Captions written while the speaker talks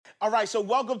All right, so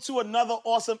welcome to another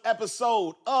awesome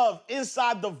episode of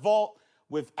Inside the Vault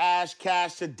with Ash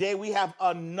Cash. Today we have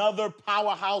another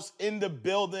powerhouse in the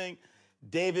building.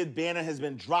 David Banner has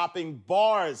been dropping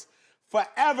bars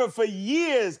forever, for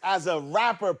years, as a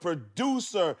rapper,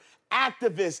 producer,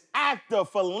 activist, actor,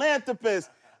 philanthropist.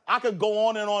 I could go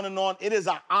on and on and on. It is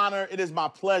an honor. It is my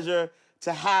pleasure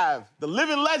to have the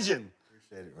living legend,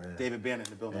 Man. David Banner in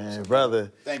the building. Man,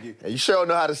 brother. Thank you. You sure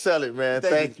know how to sell it, man.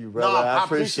 Thank you, brother. No, I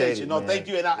appreciate you. it. No, man. thank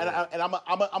you. And I'm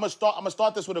gonna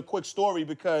start this with a quick story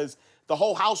because the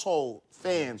whole household,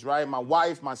 fans, right? My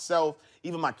wife, myself,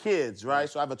 even my kids, right?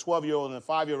 So I have a 12-year-old and a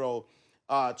 5-year-old.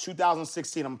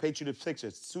 2016, I'm gonna paint you the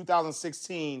picture.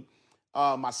 2016,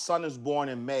 my son is born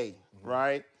in May,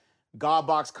 right?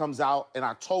 Godbox comes out in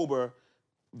October.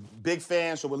 Big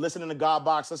fan, so we're listening to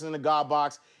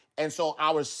Godbox, and so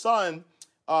our son,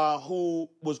 who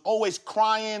was always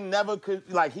crying, never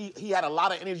could, like, he had a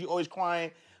lot of energy, always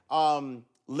crying.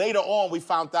 Later on, we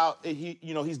found out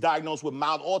he's diagnosed with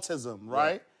mild autism,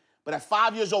 right? Yeah. But at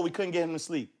 5 years old, we couldn't get him to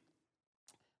sleep.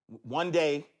 One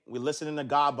day, we're listening to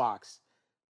Godbox,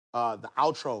 the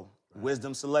outro, right.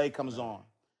 Wisdom Soleil comes on,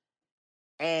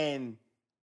 and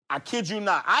I kid you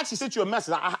not, I actually sent you a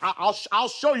message. I'll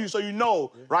show you so you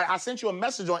know, right? I sent you a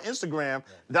message on Instagram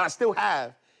that I still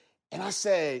have, and I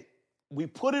said, we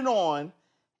put it on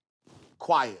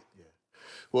quiet. Yeah.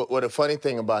 Well, the funny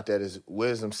thing about that is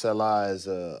Wisdom Soleil is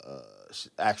a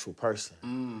actual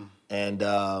person.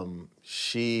 And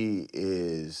she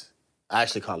is, I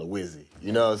actually call her Wizzy.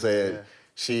 You know what I'm saying?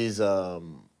 Yeah.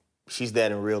 She's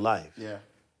that in real life. Yeah.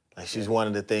 Like, she's one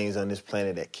of the things on this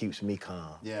planet that keeps me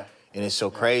calm. Yeah. And it's so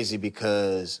crazy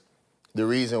because the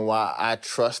reason why I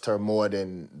trust her more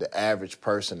than the average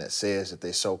person that says that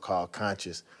they're so-called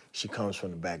conscious, she comes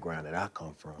from the background that I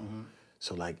come from. Mm-hmm.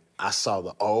 So, like, I saw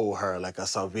the old her, like, I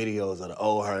saw videos of the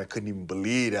old her and couldn't even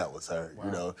believe that was her,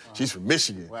 you know? Wow. She's from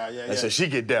Michigan. Wow, yeah, and so she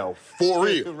get down for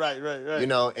real. Right. You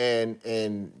know,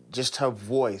 and just her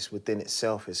voice within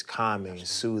itself is calming and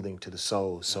soothing to the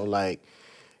soul. So, like,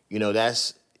 you know,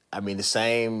 that's, I mean, the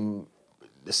same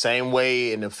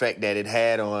way and the effect that it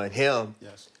had on him,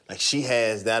 like, she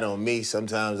has that on me.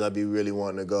 Sometimes I be really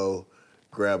wanting to go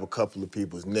grab a couple of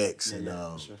people's necks and,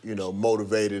 you know,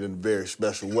 motivated in a very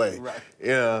special way. Right.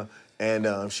 Yeah.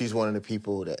 And she's one of the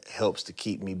people that helps to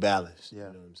keep me balanced. Yeah. You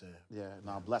know what I'm saying? Yeah.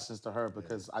 No, blessings to her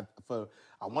because I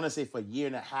want to say for a year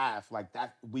and a half, like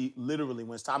that, we literally,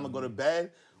 when it's time to go to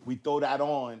bed, we throw that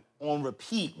on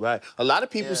repeat. Right. A lot of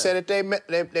people say that they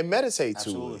meditate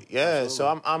to it. Yeah. Absolutely.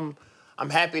 So I'm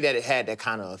happy that it had that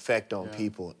kind of effect on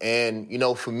people. And, you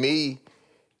know, for me,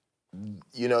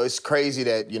 you know, it's crazy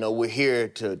that, you know, we're here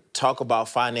to talk about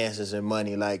finances and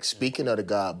money. Like, speaking of the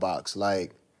Godbox,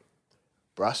 like,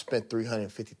 bro, I spent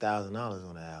 $350,000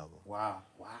 on the album. Wow.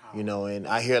 You know, and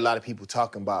I hear a lot of people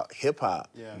talking about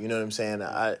hip-hop. Yeah. You know what I'm saying?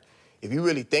 If you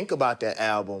really think about that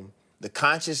album, the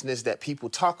consciousness that people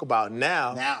talk about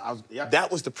now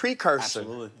that was the precursor.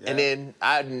 Absolutely. Yeah. And then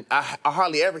I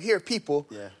hardly ever hear people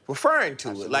referring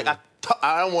to it. Like,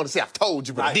 I don't want to say I've told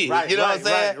you, but I did. You know what I'm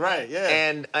saying? Right, yeah.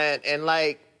 And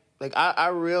like I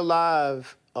realize,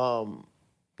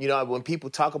 you know, when people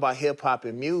talk about hip-hop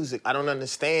and music, I don't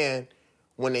understand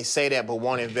when they say that but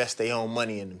won't invest their own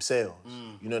money in themselves.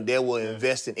 You know, they will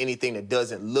invest in anything that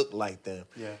doesn't look like them.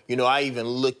 Yeah. You know, I even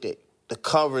looked at the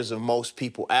covers of most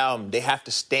people's albums. They have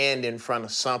to stand in front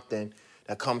of something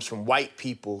that comes from white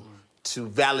people to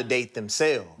validate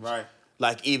themselves. Right.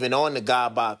 Like, even on the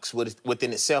Godbox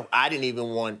within itself, I didn't even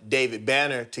want David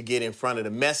Banner to get in front of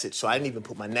the message, so I didn't even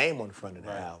put my name on the front of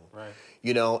the album. Right.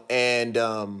 You know, and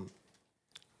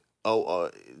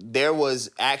there was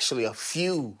actually a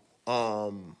few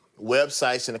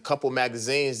websites and a couple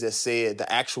magazines that said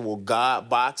the actual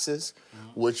Godboxes,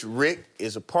 which Rick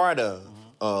is a part of,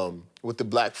 with the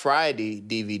Black Friday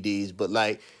DVDs, but,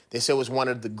 like, they said it was one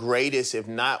of the greatest, if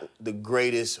not the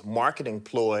greatest, marketing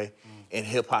ploy in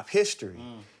hip-hop history.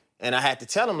 And I had to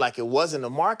tell them, like, it wasn't a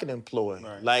marketing ploy.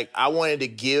 Right. Like, I wanted to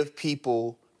give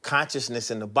people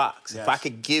consciousness in the box. If I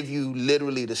could give you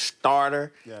literally the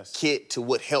starter kit to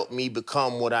what helped me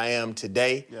become what I am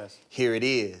today, here it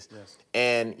is.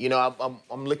 And, you know,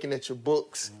 I'm looking at your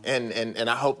books, and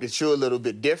I hope that you're a little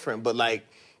bit different, but, like,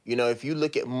 you know, if you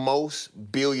look at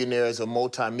most billionaires or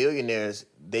multimillionaires,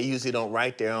 they usually don't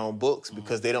write their own books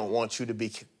because they don't want you to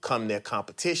become their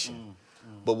competition.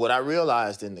 But what I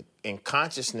realized in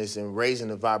consciousness and raising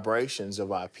the vibrations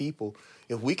of our people,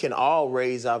 if we can all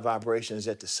raise our vibrations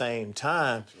at the same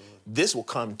time, this will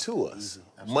come to us.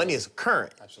 Money is a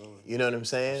current. Absolutely. You know what I'm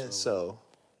saying? Absolutely. So,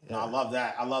 yeah. No,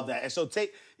 I love that. And so this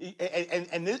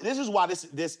is why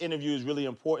this interview is really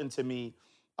important to me,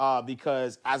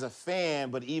 because as a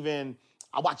fan, but even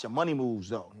I watch your money moves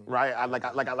though, right?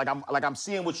 I'm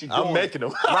seeing what you're doing. I'm making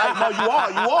them. Right? No,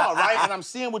 you are, right? And I'm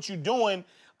seeing what you're doing.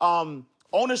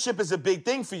 Ownership is a big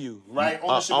thing for you, right?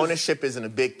 Ownership isn't a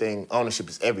big thing. Ownership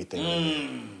is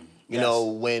everything. You know,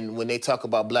 when they talk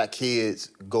about black kids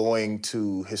going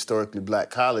to historically black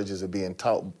colleges or being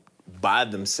taught by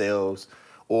themselves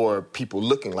or people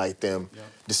looking like them,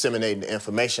 disseminating the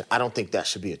information, I don't think that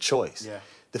should be a choice. Yeah.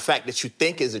 The fact that you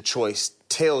think is a choice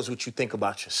tells what you think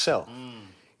about yourself.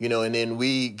 You know, and then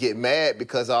we get mad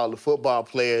because all the football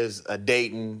players are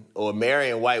dating or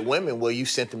marrying white women. Well, you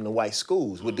sent them to white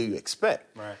schools. What do you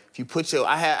expect? Right. If you put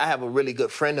I have a really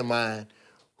good friend of mine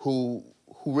who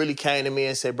really came to me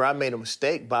and said, bro, I made a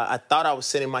mistake, but I thought I was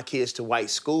sending my kids to white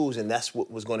schools and that's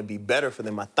what was going to be better for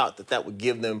them. I thought that would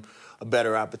give them a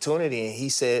better opportunity. And he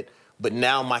said, but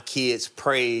now my kids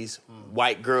praise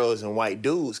white girls and white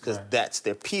dudes because that's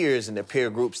their peers and their peer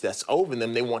groups that's over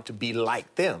them. They want to be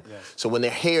like them. Yes. So when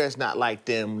their hair is not like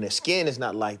them, their skin is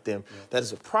not like them, that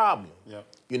is a problem. Yep.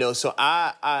 You know, so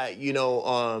I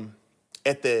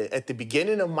at the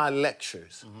beginning of my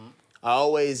lectures, I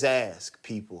always ask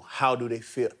people, how do they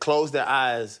feel? Close their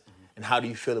eyes, and how do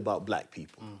you feel about black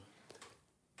people?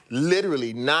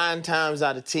 Literally 9 times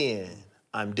out of 10,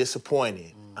 I'm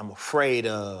disappointed. I'm afraid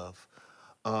of.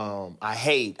 I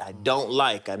hate, I don't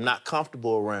like, I'm not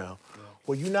comfortable around.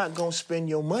 Well, you're not going to spend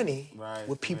your money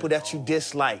with people that you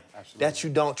dislike, that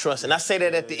you don't trust. And I say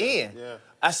that at the end.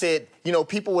 I said, you know,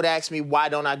 people would ask me, why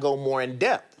don't I go more in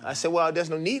depth? I said, well,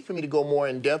 there's no need for me to go more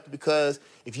in depth because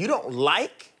if you don't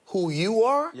like who you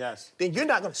are, then you're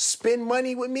not going to spend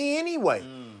money with me anyway.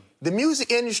 The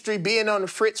music industry being on the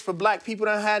fritz for black people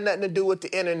don't have nothing to do with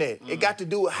the internet. It got to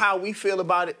do with how we feel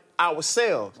about it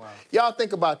ourselves. Y'all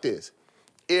think about this.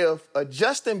 If a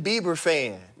Justin Bieber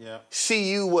fan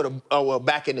see you with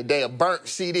back in the day, a burnt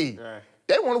CD,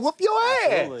 they want to whoop your ass.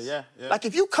 Absolutely, Like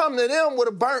if you come to them with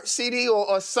a burnt CD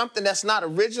or something that's not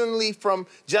originally from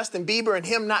Justin Bieber and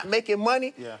him not making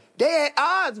money, they at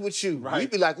odds with you.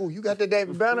 You'd be like, ooh, you got the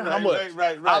David Banner? How much?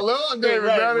 I love David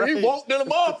Banner. He woke to the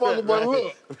motherfucker, but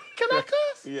look. Can I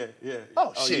cuss? Yeah.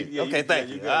 Oh, shit. Okay, thank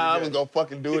you. I was going to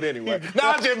fucking do it anyway. Good.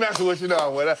 Nah, I'm just messing with you now.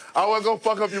 I wasn't going to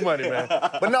fuck up your money, man.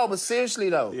 But seriously,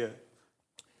 though.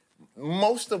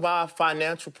 Most of our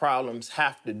financial problems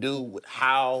have to do with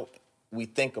how we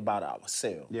think about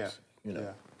ourselves. You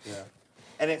know?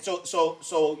 And then,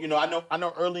 so you know, I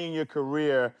know early in your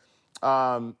career,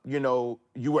 you know,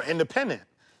 you were independent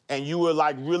and you were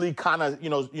like really kind of, you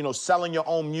know, selling your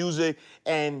own music,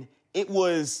 and it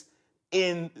was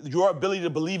in your ability to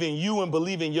believe in you and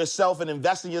believe in yourself and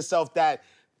invest in yourself that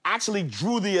actually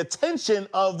drew the attention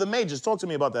of the majors. Talk to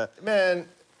me about that. Man,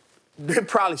 they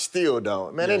probably still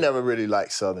don't. Man, they never really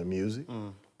liked Southern music.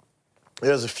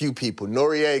 There's a few people.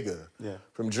 Noriega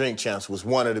from Drink Champs was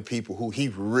one of the people who he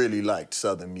really liked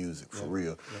Southern music, for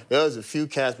real. There was a few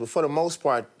cats, but for the most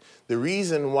part, the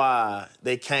reason why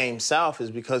they came south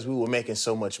is because we were making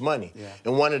so much money.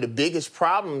 And one of the biggest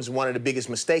problems, one of the biggest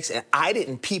mistakes, and I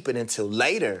didn't peep it until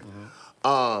later,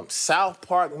 South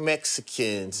Park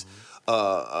Mexicans,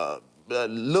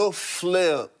 Lil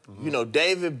Flip, you know,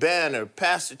 David Banner,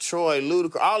 Pastor Troy,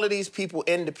 Ludacris, all of these people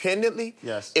independently,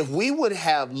 if we would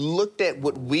have looked at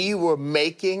what we were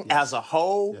making as a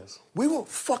whole, we were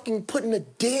fucking putting a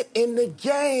dent in the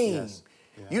game.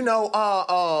 You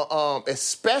know,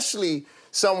 especially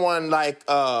someone like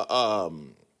Boss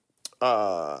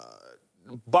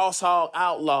Hog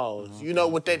Outlaws, you know,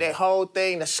 with that whole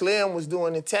thing that Slim was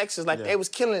doing in Texas, like they was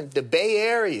killing the Bay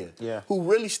Area, who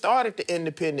really started the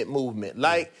independent movement.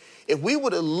 Like, if we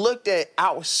would have looked at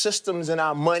our systems and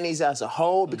our monies as a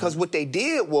whole, because what they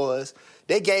did was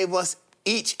they gave us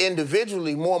each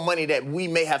individually more money that we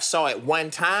may have saw at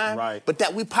one time, but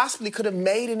that we possibly could have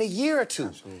made in a year or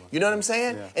two. You know what I'm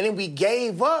saying? And then we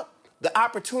gave up the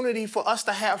opportunity for us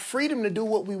to have freedom to do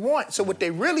what we want. So what they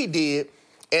really did,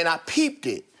 and I peeped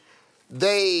it,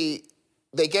 they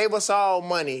gave us all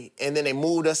money, and then they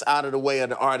moved us out of the way of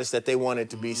the artists that they wanted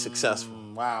to be successful.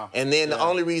 And then the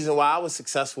only reason why I was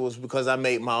successful was because I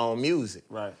made my own music.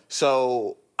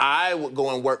 So I would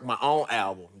go and work my own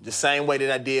album, the same way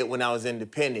that I did when I was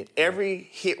independent. Every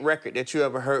hit record that you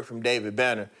ever heard from David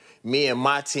Banner, me and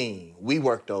my team, we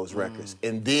worked those records.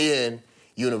 And then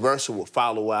Universal would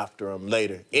follow after them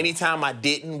later. Anytime I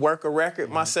didn't work a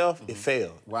record myself, it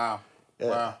failed. Wow.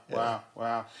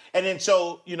 And then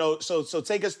so, you know, so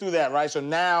take us through that, right? So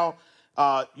now,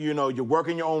 you know, you're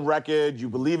working your own record, you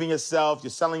believe in yourself,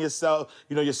 you're selling yourself,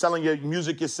 you know, you're selling your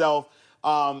music yourself,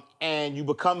 and you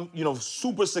become, you know,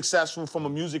 super successful from a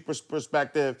music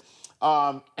perspective.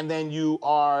 and then you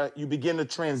begin to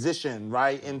transition,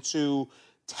 right, into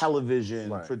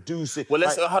television, producing. Well,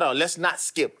 right? hold on. Let's not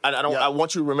skip. I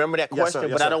want you to remember that question,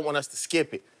 Yes, but sir. I don't want us to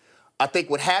skip it. I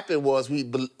think what happened was we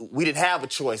didn't have a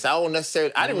choice. I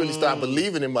didn't really start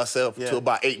believing in myself until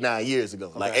about 8 years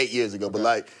ago, like 8 years ago. But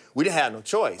like we didn't have no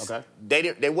choice. Okay.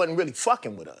 They wasn't really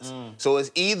fucking with us. So it's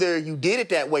either you did it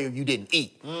that way or you didn't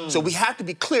eat. So we have to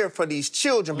be clear for these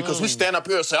children because we stand up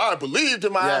here and say, I believed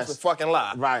in my eyes, a fucking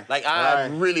lie. Right. Like I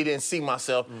really didn't see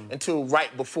myself until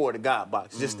right before the God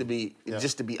box, just to be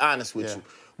honest with you.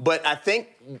 But I think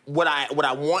what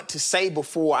I want to say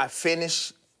before I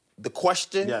finish the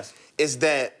question is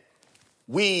that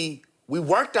we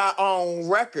worked our own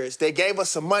records. They gave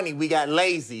us some money. We got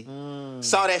lazy.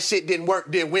 Saw that shit didn't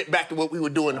work, then went back to what we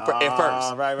were doing at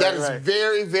first. That is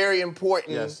very, very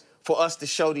important for us to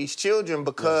show these children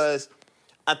because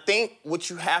I think what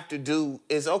you have to do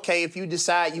is, okay, if you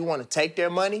decide you want to take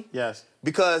their money,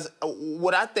 because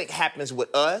what I think happens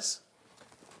with us,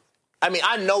 I mean,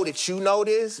 I know that you know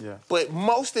this, but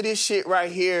most of this shit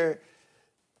right here,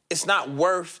 it's not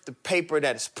worth the paper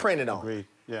that it's printed on. Agreed.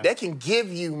 Yeah. They can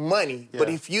give you money, but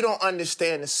if you don't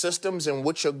understand the systems and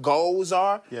what your goals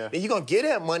are, then you're going to get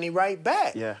that money right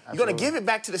back. Yeah, you're going to give it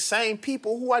back to the same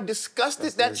people who are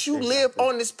disgusted that you live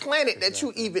on this planet, that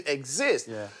you even exist.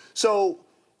 Yeah. So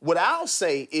what I'll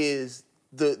say is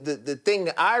the thing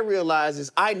that I realized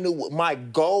is I knew what my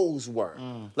goals were.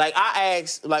 Like I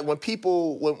asked, like when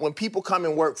people come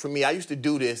and work for me, I used to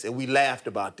do this and we laughed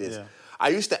about this. Yeah. I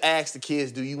used to ask the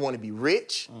kids, do you want to be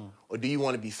rich or do you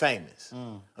want to be famous?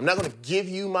 I'm not going to give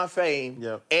you my fame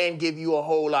and give you a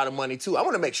whole lot of money too. I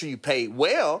want to make sure you paid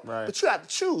well, but you have to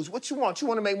choose what you want. You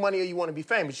want to make money or you want to be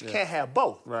famous. You can't have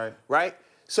both, right?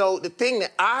 So the thing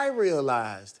that I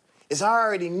realized is I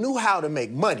already knew how to make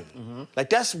money.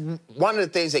 Like that's one of the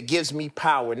things that gives me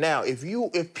power now.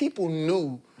 If people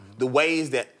knew the ways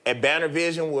that at Banner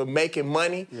Vision were making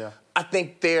money, I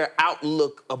think their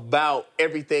outlook about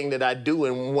everything that I do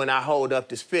and when I hold up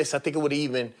this fist, I think it would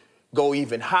even go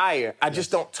even higher. I just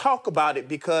don't talk about it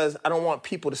because I don't want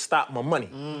people to stop my money.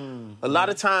 A lot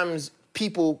of times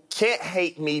people can't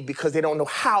hate me because they don't know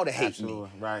how to hate me.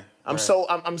 I'm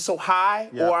so high,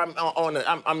 or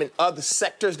I'm in other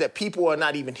sectors that people are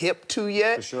not even hip to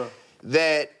yet. For sure.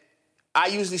 That I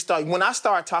usually start, when I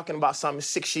start talking about something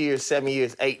 6 years, 7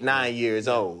 years, 8, 9 years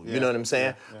old. You know what I'm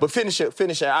saying? But finish it.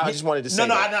 I just wanted to say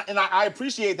that. And I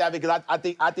appreciate that because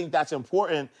I think that's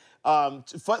important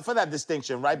for that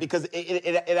distinction, right? Because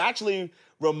it actually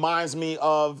reminds me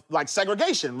of like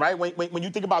segregation, right? When you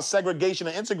think about segregation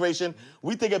and integration,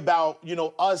 we think about,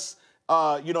 us,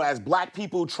 as black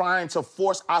people trying to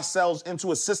force ourselves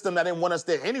into a system that didn't want us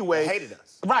there anyway. They hated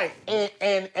us. Right,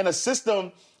 and a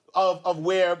system of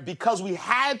where because we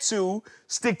had to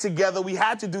stick together, we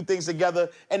had to do things together,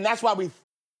 and that's why we.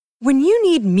 When you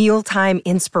need mealtime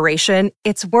inspiration,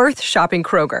 it's worth shopping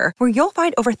Kroger, where you'll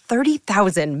find over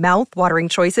 30,000 mouth-watering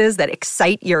choices that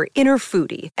excite your inner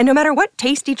foodie. And no matter what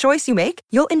tasty choice you make,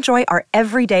 you'll enjoy our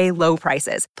everyday low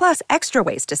prices, plus extra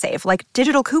ways to save, like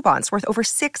digital coupons worth over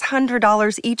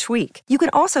 $600 each week. You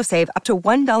can also save up to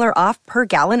 $1 off per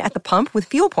gallon at the pump with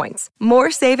fuel points.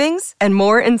 More savings and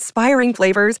more inspiring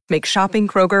flavors make shopping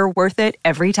Kroger worth it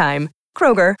every time.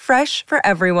 Kroger, fresh for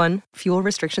everyone. Fuel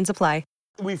restrictions apply.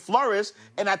 We flourished,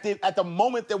 and at the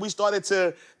moment that we started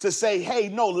to say, hey,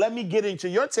 no, let me get into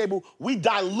your table, we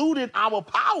diluted our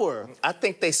power. I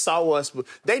think they saw us, but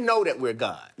they know that we're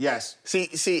God. Yes.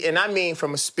 See, and I mean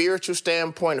from a spiritual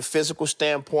standpoint, a physical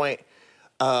standpoint,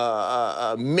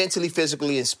 mentally,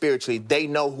 physically, and spiritually, they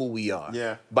know who we are.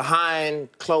 Yeah.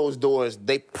 Behind closed doors,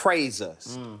 they praise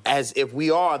us as if we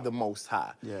are the Most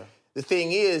High. Yeah. The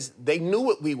thing is, they knew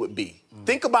what we would be.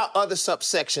 Think about other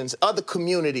subsections, other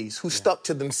communities who stuck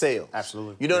to themselves.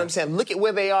 Absolutely. You know what I'm saying? Look at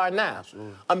where they are now.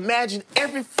 Absolutely. Imagine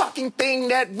every fucking thing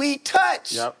that we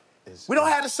touch. Yep. We don't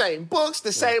have the same books,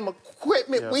 the same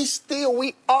equipment. Yep.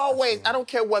 We always, I don't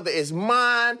care whether it's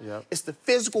mind, it's the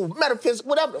physical, metaphysical,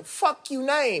 whatever the fuck you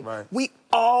name. Right. We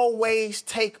always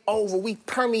take over. We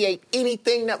permeate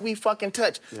anything that we fucking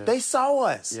touch. Yeah. They saw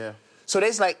us. Yeah. So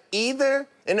there's like either,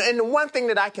 and the one thing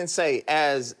that I can say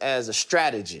as a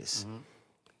strategist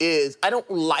is I don't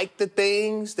like the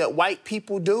things that white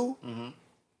people do,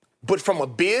 but from a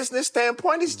business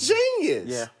standpoint, it's genius.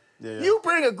 Yeah. You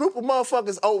bring a group of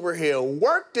motherfuckers over here,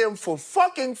 work them for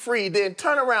fucking free, then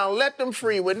turn around, let them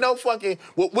free with no fucking,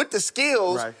 with the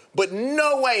skills, but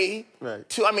no way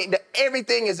to, I mean,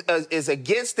 everything is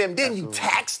against them. Then you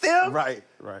tax them? Right.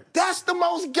 That's the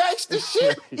most gangster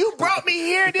shit. You brought me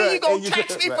here, then you gonna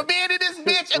tax me for being in this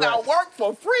bitch and I work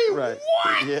for free? Right.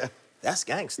 What? Yeah. that's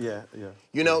gangster. Yeah, yeah.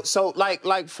 You know, so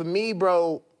like for me,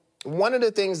 bro, one of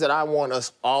the things that I want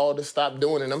us all to stop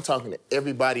doing, and I'm talking to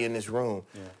everybody in this room,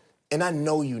 and I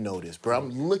know you know this, bro.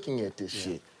 I'm looking at this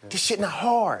shit. Yeah. This shit not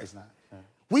hard. It's not. Yeah.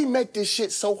 We make this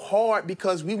shit so hard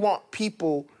because we don't want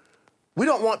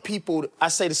people I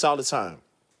say this all the time.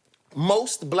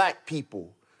 Most black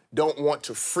people don't want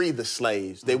to free the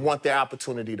slaves. They want their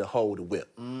opportunity to hold a whip.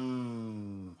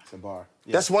 That's a bar.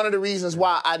 Yeah. That's one of the reasons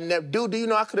why I never do you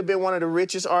know I could have been one of the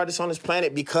richest artists on this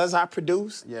planet because I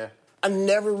produce? Yeah. I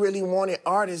never really wanted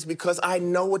artists because I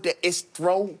know what it's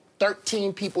throw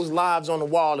 13 people's lives on the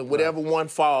wall and whatever one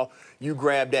fall, you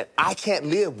grab that. I can't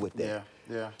live with that. Yeah.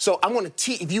 Yeah. So I'm gonna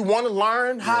teach. If you want to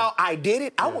learn how I did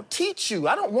it, I will teach you.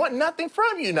 I don't want nothing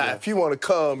from you now. If you want to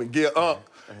come and get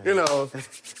you know,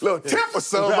 little tip or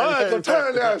something, I ain't gonna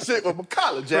turn down shit with my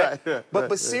college, Jack.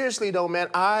 But seriously though, man,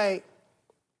 I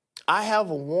have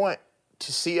a want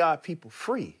to see our people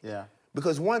free. Yeah.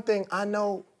 Because one thing I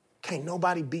know, can't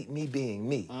nobody beat me being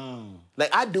me.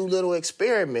 Like I do little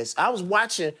experiments. I was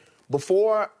watching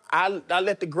before I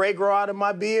let the gray grow out of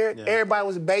my beard. Everybody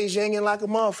was Beijinging like a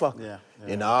motherfucker. Yeah.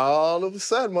 And all of a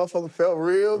sudden, motherfucker felt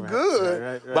real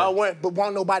good. Right. But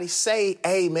won't nobody say,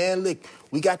 hey, man, look,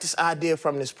 we got this idea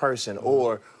from this person.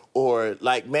 Or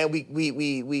like, man, we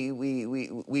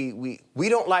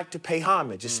don't like to pay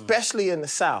homage, especially in the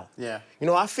South. Yeah. You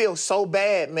know, I feel so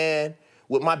bad, man,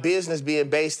 with my business being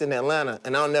based in Atlanta,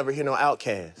 and I'll never hear no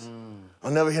Outkast.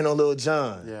 I'll never hear no Lil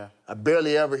Jon. Yeah. I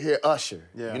barely ever hear Usher.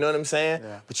 Yeah. You know what I'm saying?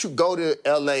 Yeah. But you go to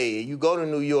L.A., you go to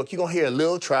New York, you're going to hear a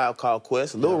Lil Tribe Called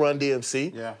Quest, a Lil Run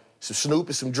DMC, some Snoop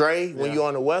and some Dre when you're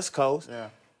on the West Coast. Yeah.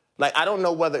 Like, I don't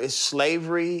know whether it's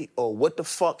slavery or what the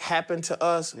fuck happened to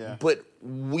us, but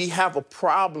we have a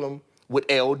problem with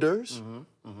elders.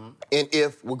 And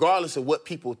if, regardless of what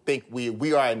people think,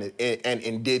 we are an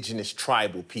indigenous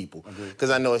tribal people. Because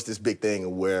I know it's this big thing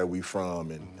of where are we from,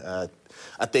 and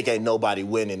I think ain't nobody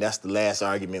winning. That's the last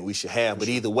argument we should have. But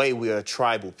either way, we are a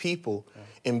tribal people.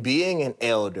 And being an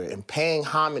elder and paying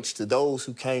homage to those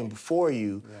who came before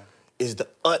you is the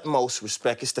utmost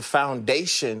respect. It's the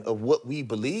foundation of what we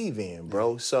believe in,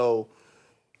 bro. So,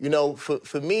 you know,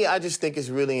 for me, I just think it's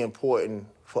really important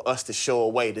for us to show a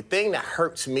way. The thing that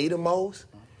hurts me the most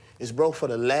is, bro, for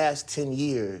the last 10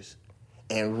 years,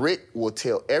 and Rick will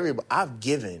tell everybody, I've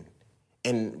given.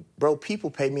 And, bro,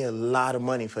 people pay me a lot of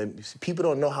money for people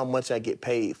don't know how much I get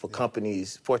paid for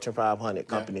companies, Fortune 500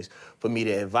 companies, for me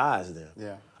to advise them.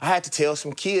 Yeah. I had to tell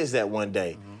some kids that one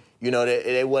day. You know,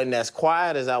 they wasn't as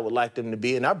quiet as I would like them to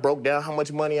be. And I broke down how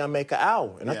much money I make an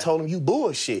hour. And I told them, you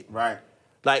bullshit. Right.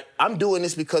 Like, I'm doing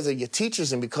this because of your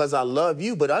teachers and because I love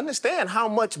you, but understand how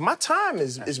much my time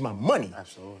is my money.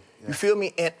 Absolutely. Yeah. You feel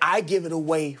me? And I give it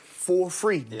away for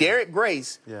free. Yeah. Derek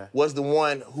Grace was the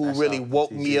one who really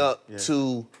woke me up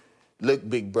to, look,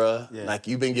 big bruh, like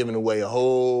you've been giving away a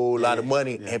whole lot of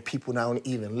money and people don't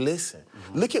even listen.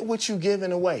 Look at what you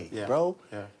giving away, bro.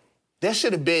 Yeah. There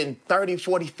should have been 30,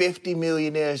 40, 50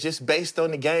 millionaires just based on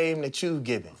the game that you've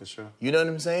given. For sure. You know what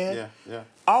I'm saying? Yeah, yeah.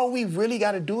 All we really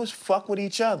got to do is fuck with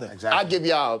each other. Exactly. I'll give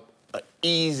y'all an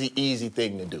easy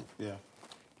thing to do. Yeah.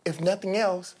 If nothing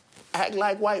else, act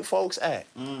like white folks act.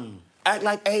 Act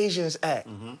like Asians act.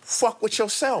 Fuck with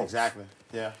yourself. Exactly,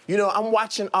 yeah. You know, I'm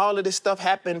watching all of this stuff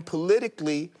happen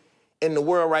politically in the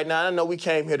world right now. I know we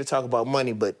came here to talk about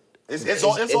money, but it's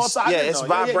all sides. Yeah, it's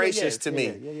vibrations to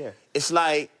me. Yeah. It's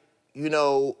like, you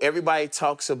know, everybody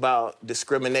talks about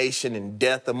discrimination and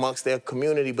death amongst their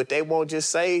community, but they won't just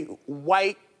say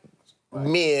white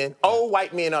men, old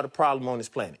white men are the problem on this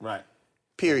planet. Right.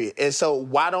 Period. And so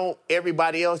why don't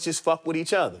everybody else just fuck with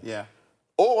each other? Yeah.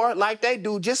 Or like they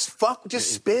do, just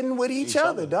spin with each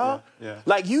other, dog. Yeah.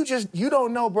 Like you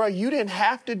don't know, bro. You didn't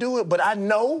have to do it, but I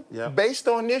know based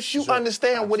on this, you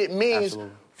understand what it means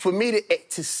for me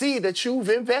to see that you've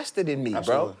invested in me,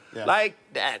 bro. Yeah. Like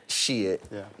that shit.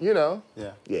 Yeah. You know?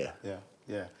 Yeah. Yeah. Yeah.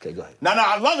 Yeah. Okay, go ahead. No,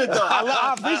 I love it though.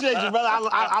 I appreciate you, brother.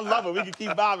 I love it. We can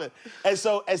keep vibing. And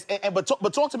so,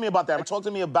 but talk to me about that. Talk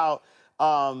to me about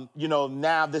you know,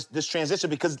 now this transition,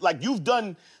 because like you've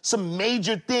done some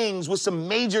major things with some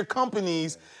major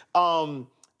companies. You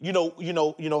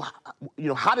know,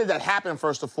 how did that happen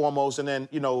first and foremost, and then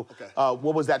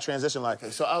what was that transition like?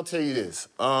 Okay, so I'll tell you this.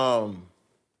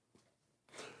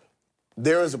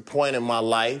 There was a point in my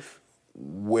life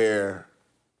where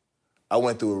I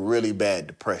went through a really bad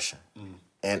depression.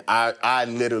 And I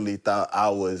literally thought I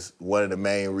was one of the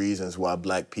main reasons why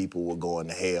black people were going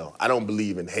to hell. I don't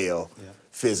believe in hell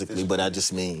physically, but I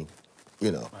just mean,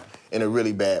 you know, in a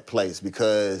really bad place,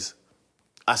 because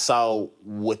I saw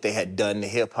what they had done to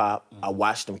hip-hop. I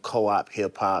watched them co-op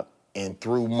hip-hop, and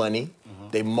through money,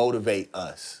 they motivate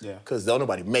us. Yeah. Because don't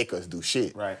nobody make us do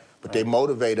shit. Right. But they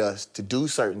motivate us to do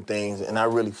certain things, and I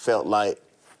really felt like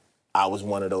I was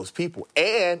one of those people.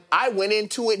 And I went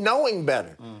into it knowing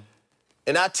better.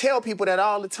 And I tell people that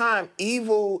all the time,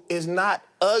 evil is not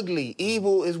ugly.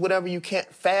 Evil is whatever you can't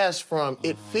fast from.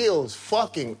 It feels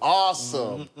fucking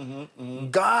awesome.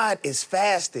 God is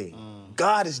fasting.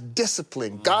 God is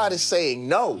disciplined. God is saying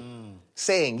no.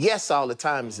 Saying yes all the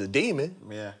time is a demon,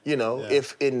 you know,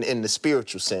 if in the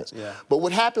spiritual sense. Yeah. But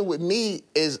what happened with me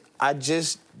is I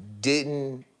just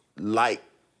didn't like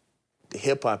the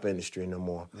hip-hop industry no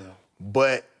more. Yeah.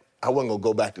 But I wasn't gonna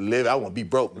go back to live. I won't be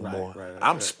broke no more.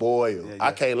 I'm spoiled.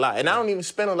 I can't lie. And I don't even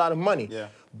spend a lot of money.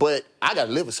 But I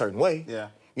gotta live a certain way.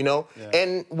 You know?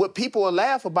 And what people will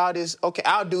laugh about is, okay,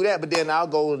 I'll do that, but then I'll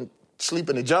go and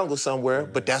sleep in the jungle somewhere,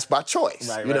 but that's by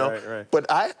choice. You know? But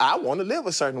I wanna live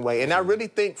a certain way. And I really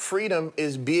think freedom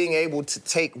is being able to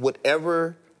take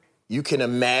whatever you can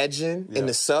imagine in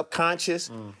the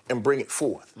subconscious and bring it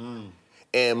forth.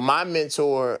 And my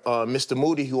mentor, Mr.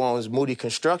 Moody, who owns Moody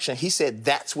Construction, he said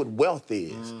that's what wealth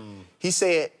is. He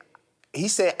said,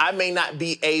 I may not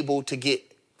be able to get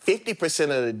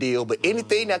 50% of the deal, but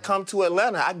anything that comes to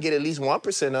Atlanta, I can get at least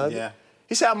 1% of it.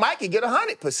 He said, I might can get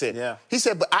 100%. He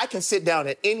said, but I can sit down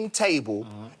at any table,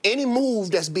 any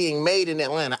move that's being made in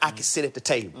Atlanta, I can sit at the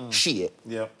table. Shit.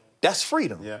 That's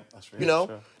freedom. That's freedom. You know?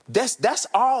 Sure. That's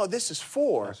all this is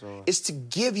for, Absolutely. is to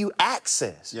give you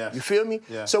access. Yes. You feel me?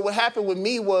 So what happened with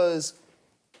me was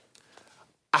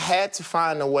I had to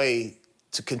find a way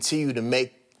to continue to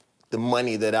make the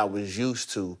money that I was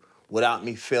used to without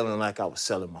me feeling like I was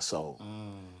selling my soul.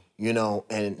 You know,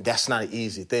 and that's not an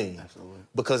easy thing. Absolutely.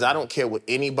 Because I don't care what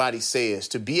anybody says,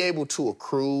 to be able to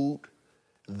accrue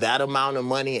that amount of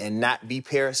money and not be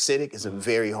parasitic is a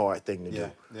very hard thing to do.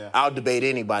 I'll debate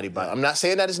anybody about it. I'm not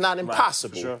saying that it's not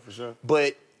impossible. For sure.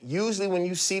 But usually when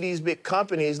you see these big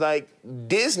companies like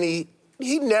Disney,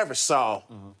 he never saw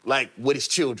like what his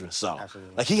children saw.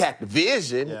 Absolutely. Like he had the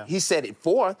vision, he set it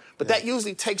forth, but that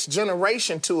usually takes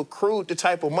generation to accrue the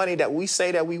type of money that we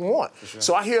say that we want.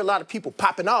 So I hear a lot of people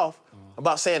popping off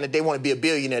about saying that they want to be a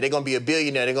billionaire, they're going to be a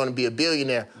billionaire, they're going to be a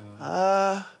billionaire.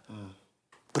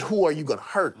 But who are you gonna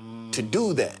hurt to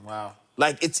do that? Wow.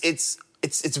 Like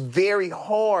it's very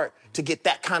hard to get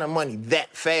that kind of money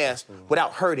that fast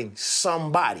without hurting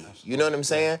somebody. You know what I'm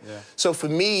saying? So for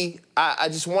me, I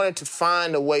just wanted to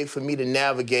find a way for me to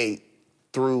navigate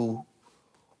through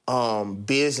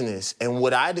business. And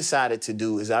what I decided to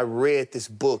do is I read this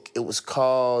book. It was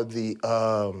called the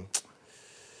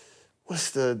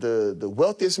what's the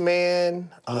wealthiest man?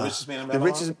 The richest man in the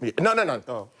Babylon? richest. No.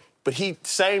 Oh. But he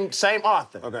same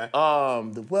author. Okay.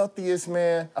 The wealthiest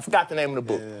man. I forgot the name of the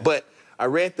book. But I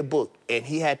read the book and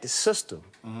he had this system.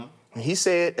 And he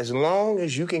said, as long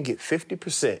as you can get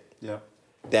 50%,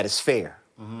 that is fair.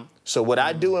 So what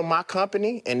I do in my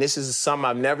company, and this is something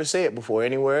I've never said before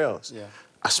anywhere else,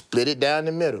 I split it down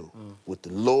the middle with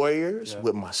the lawyers,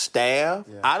 with my staff.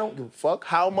 I don't give a fuck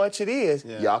how much it is.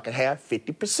 Y'all can have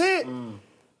 50%.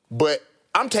 But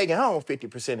I'm taking home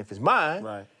 50% if it's mine.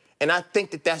 Right. And I think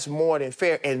that that's more than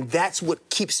fair, and that's what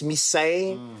keeps me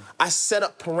sane. I set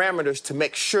up parameters to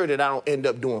make sure that I don't end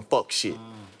up doing fuck shit.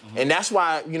 And that's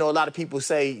why, you know, a lot of people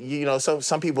say, you know,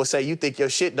 some people say, you think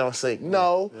your shit don't sink.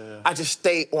 No, I just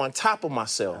stay on top of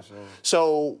myself. Absolutely.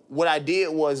 So what I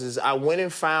did was I went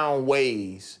and found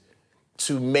ways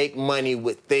to make money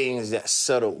with things that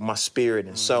settled my spirit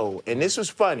and soul. And this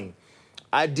was funny.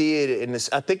 I did, and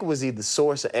I think it was either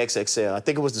Source or XXL. I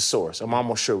think it was the Source. I'm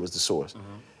almost sure it was the Source.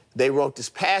 They wrote this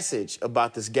passage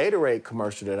about this Gatorade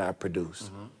commercial that I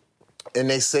produced. And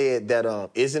they said that,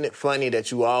 isn't it funny that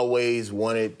you always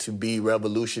wanted to be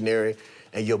revolutionary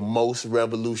and your most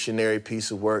revolutionary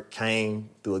piece of work came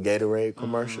through a Gatorade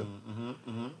commercial?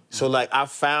 So, like, I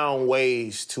found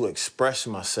ways to express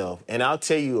myself. And I'll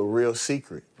tell you a real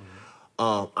secret.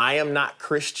 I am not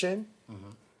Christian,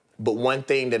 but one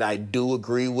thing that I do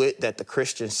agree with, that the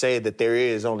Christians say, that there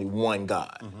is only one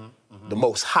God. The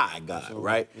Most High God, absolutely,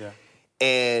 right?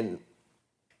 And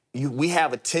we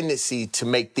have a tendency to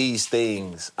make these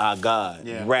things our God,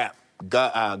 rap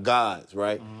our gods,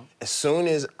 right? As soon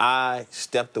as I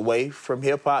stepped away from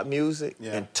hip-hop music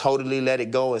and totally let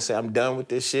it go and say, I'm done with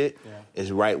this shit,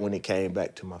 is right when it came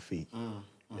back to my feet.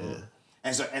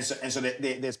 And so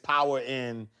there's power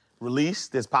in release,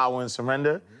 there's power in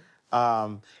surrender.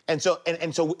 And so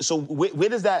where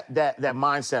does that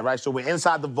mindset, right? So we're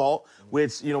inside the vault,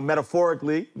 which, you know,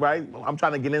 metaphorically, right? I'm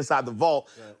trying to get inside the vault.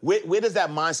 Where does that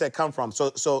mindset come from?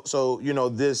 So you know,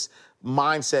 this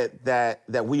mindset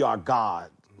that we are God,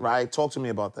 right? Talk to me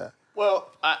about that. Well,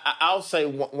 I'll say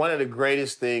one of the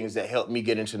greatest things that helped me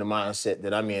get into the mindset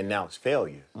that I'm in now is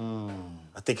failure.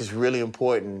 I think it's really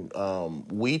important.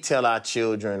 We tell our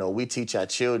children, or we teach our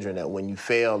children, that when you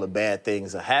fail or bad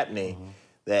things are happening,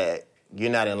 that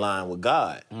you're not in line with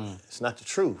God. It's not the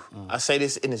truth. I say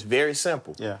this, and it's very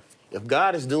simple. Yeah. If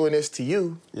God is doing this to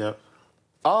you, Yep.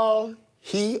 all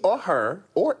he or her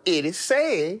or it is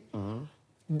saying,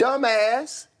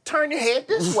 dumbass, turn your head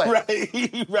this way.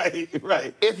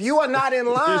 Right. If you are not in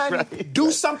line,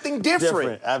 do something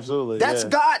different. Absolutely. That's yeah.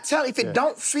 God telling. If it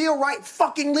don't feel right,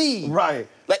 fucking leave. Right.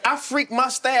 Like, I freak my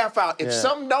staff out. If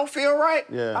something don't feel right,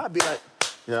 Yeah. I'll be like,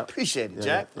 Yeah. appreciate it, Yeah,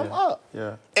 Jack. yeah, I'm up.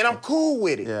 yeah. And I'm cool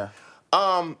with it. Yeah.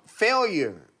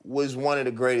 Failure was one of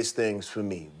the greatest things for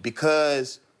me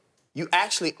because you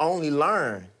actually only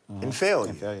learn in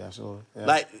failure. Yeah, absolutely. Yeah.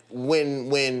 Like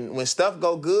when stuff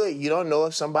go good, you don't know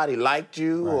if somebody liked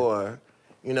you or,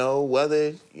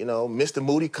 whether, Mr.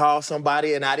 Moody called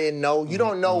somebody and I didn't know. You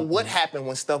don't know what happened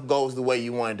when stuff goes the way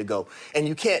you wanted to go. And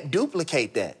you can't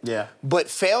duplicate that. Yeah. But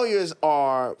failures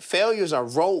are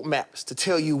roadmaps to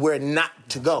tell you where not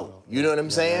to go. You know what I'm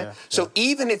saying? yeah. So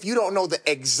even if you don't know the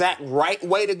exact right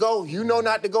way to go, you know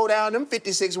not to go down them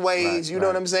 56 ways. You know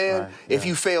what I'm saying? Right, If yeah.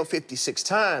 you fail 56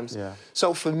 times. Yeah.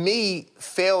 So for me,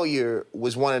 failure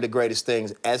was one of the greatest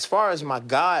things. As far as my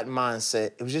God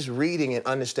mindset, it was just reading and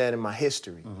understanding my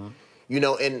history.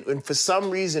 And for some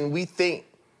reason, we think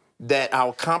that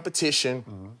our competition,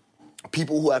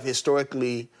 people who have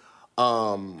historically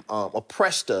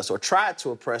oppressed us or tried to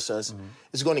oppress us,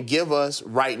 is going to give us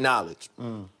right knowledge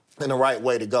and the right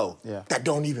way to go. Yeah. That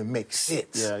don't even make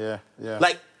sense. Yeah.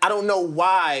 Like, I don't know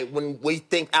why when we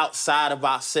think outside of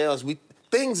ourselves,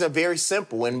 things are very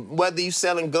simple. And whether you're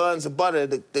selling guns or butter,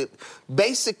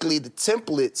 basically the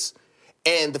templates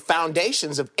and the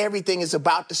foundations of everything is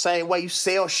about the same way. You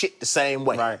sell shit the same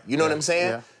way. Right. You know what I'm saying?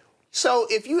 Yeah. So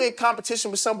if you in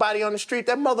competition with somebody on the street,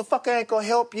 that motherfucker ain't gonna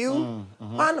help you.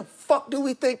 Why the fuck do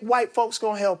we think white folks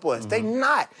gonna help us? They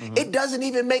not. It doesn't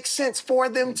even make sense for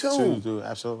them to.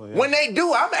 Absolutely. Yeah. When they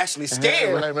do, I'm actually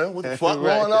scared. Like, man, what the fuck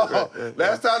going on?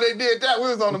 Last time they did that, we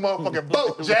was on the motherfucking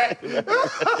boat, Jack.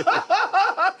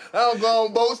 I don't go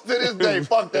on boats to this day.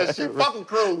 Fuck that shit. Fuck a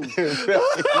cruise.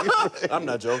 I'm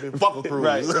not joking. Fuck a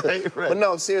cruise. Right. But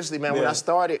no, seriously, man, when Yeah. I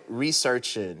started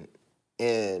researching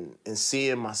and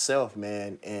seeing myself,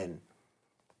 man, and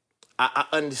I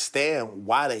understand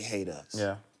why they hate us.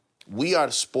 Yeah. We are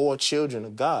the spoiled children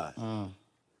of God.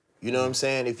 You know what I'm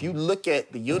saying? If you look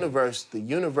at the universe,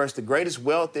 the greatest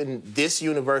wealth in this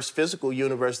universe, physical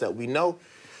universe that we know,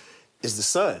 is the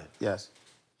sun. Yes.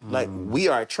 Like, we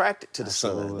are attracted to the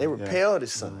sun. Absolutely, They repel the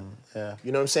sun. Yeah.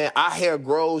 You know what I'm saying? Our hair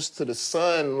grows to the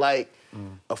sun like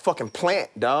a fucking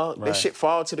plant, dog. That Right. shit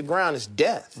fall to the ground, it's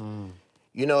death.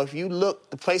 You know, if you look,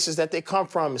 the places that they come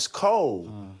from is cold.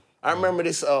 I remember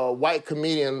this white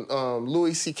comedian,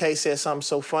 Louis C.K. said something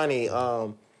so funny.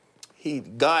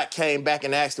 God came back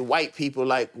and asked the white people,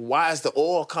 like, why is the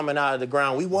oil coming out of the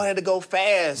ground? We wanted to go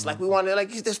fast. Like, we wanted,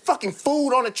 like, there's fucking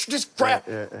food on the just grab.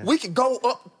 We could go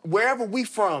up wherever we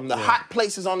from, the hot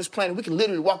places on this planet. We could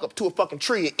literally walk up to a fucking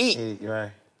tree and eat.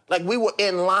 Right. Like, we were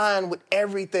in line with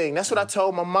everything. That's what I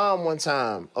told my mom one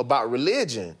time about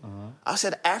religion. I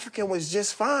said, African was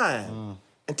just fine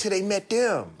until they met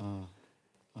them.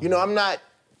 You know, I'm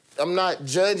not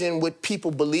judging what people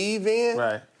believe in.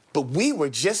 Right. But we were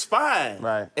just fine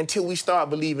Right. until we start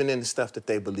believing in the stuff that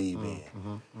they believe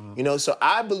in. You know, so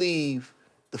I believe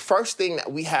the first thing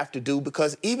that we have to do,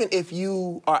 because even if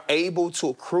you are able to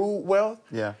accrue wealth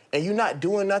and you're not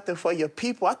doing nothing for your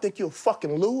people, I think you're a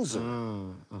fucking loser.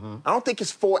 I don't think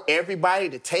it's for everybody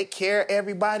to take care of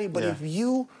everybody, but if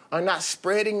you are not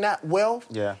spreading that wealth,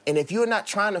 and if you're not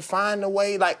trying to find a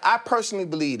way, like, I personally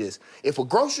believe this. If a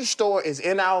grocery store is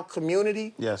in our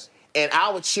community, and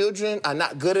our children are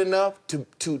not good enough to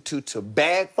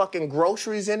bag fucking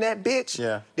groceries in that bitch,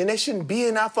 then they shouldn't be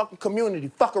in our fucking community.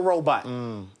 Fuck a robot.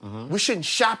 We shouldn't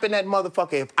shop in that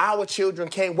motherfucker if our children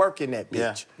can't work in that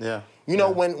bitch. You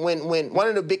know, when one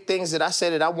of the big things that I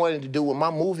said that I wanted to do with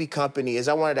my movie company is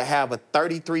I wanted to have a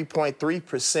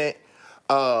 33.3%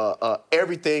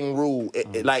 everything rule.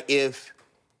 Like, if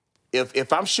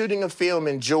I'm shooting a film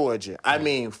in Georgia, I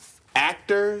mean,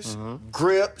 actors,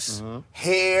 grips,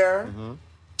 hair,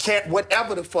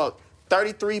 whatever the fuck,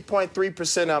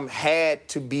 33.3% of them had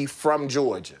to be from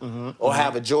Georgia or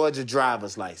have a Georgia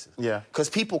driver's license. Because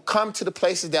people come to the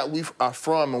places that we are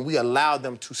from and we allow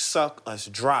them to suck us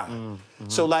dry.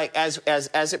 So, like, as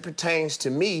it pertains to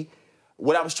me,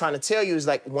 what I was trying to tell you is,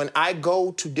 like, when I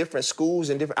go to different schools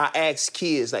and I ask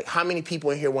kids, like, how many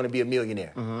people in here want to be a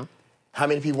millionaire? How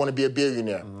many people want to be a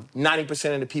billionaire?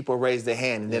 90% of the people raise their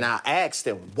hand. And then I ask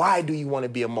them, why do you want to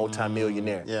be a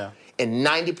multimillionaire? Yeah. And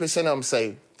 90% of them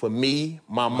say, for me,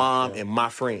 my mom, and my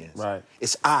friends. Right.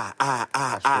 It's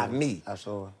me.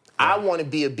 Absolutely. I want to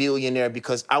be a billionaire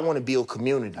because I want to build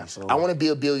communities. Absolutely. I want to be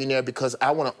a billionaire because I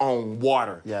want to own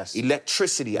water,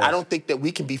 electricity. Yes. I don't think that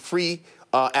we can be free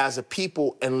as a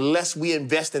people unless we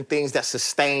invest in things that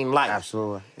sustain life.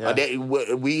 Absolutely. Yeah.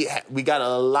 We got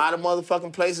a lot of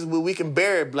motherfucking places where we can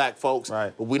bury black folks,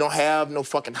 Right. but we don't have no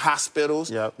fucking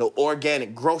hospitals, no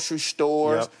organic grocery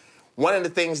stores. Yep. One of the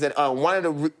things that, one of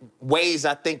the ways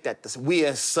I think that we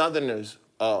as Southerners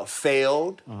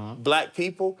failed black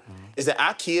people is that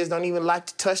our kids don't even like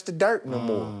to touch the dirt no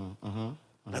more.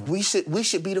 Like we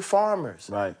should be the farmers.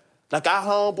 Right. Like our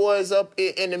homeboys up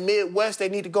in the Midwest, they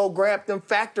need to go grab them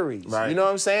factories. Right. You know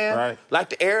what I'm saying? Right.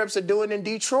 Like the Arabs are doing in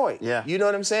Detroit. Yeah. You know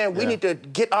what I'm saying? We need to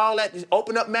get all that,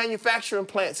 open up manufacturing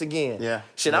plants again. Yeah.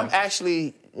 Shit, Yeah. I'm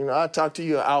actually, I'll talk to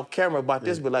you off camera about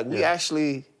this, but like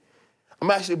I'm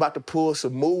actually about to pull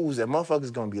some moves that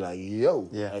motherfuckers gonna be like, yo,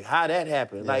 like how that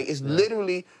happened? Like it's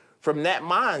literally from that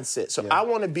mindset. So I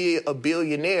wanna be a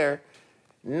billionaire,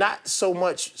 not so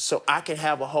much so I can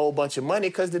have a whole bunch of money,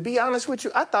 because to be honest with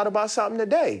you, I thought about something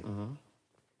today.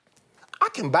 I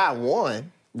can buy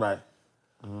one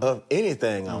of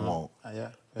anything I want.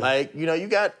 Like,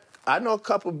 I know a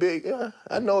couple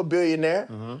I know a billionaire.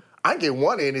 I can get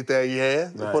one of anything you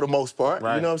have, for the most part. You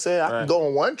know what I'm saying? I can go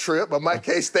on one trip. I might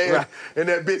can't stay in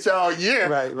that bitch all year.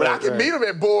 But I can meet them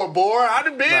at Bora Bora. I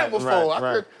done been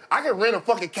before. I can rent a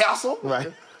fucking castle.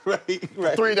 For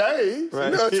 3 days. You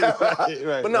know what I'm talking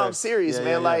about? But no, I'm serious,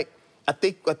 man. Like, I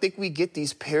think we get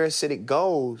these parasitic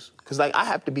goals. Cause like I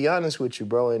have to be honest with you,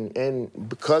 bro, and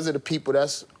because of the people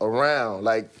that's around,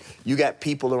 like you got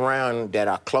people around that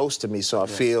are close to me, so I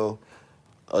feel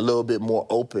a little bit more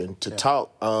open to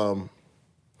talk.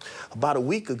 About a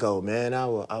week ago, man, I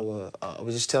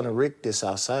was just telling Rick this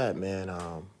outside, man.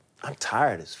 I'm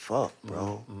tired as fuck,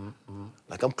 bro.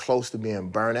 Like I'm close to being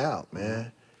burnt out,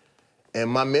 man. And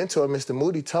my mentor, Mr.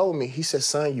 Moody, told me, he said,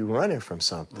 son, you running from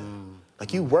something.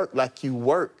 Like you work like you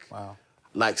work. Wow.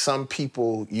 Like some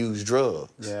people use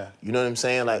drugs. Yeah. You know what I'm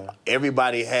saying? Like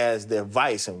everybody has their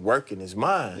vice and working is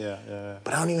mine.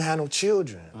 But I don't even have no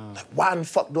children. Like why in the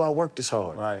fuck do I work this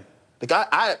hard? Right. Like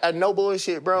I no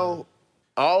bullshit, bro.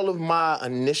 All of my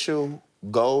initial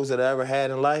goals that I ever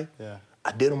had in life,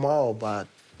 I did them all by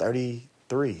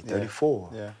 33,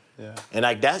 34. And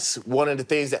like that's one of the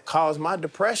things that caused my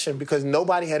depression, because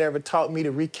nobody had ever taught me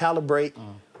to recalibrate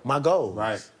my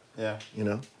goals. You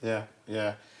know?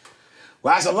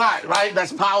 Well, that's a lot, right?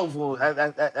 That's powerful.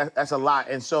 That's a lot.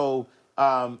 And so,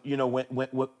 I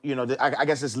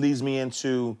guess this leads me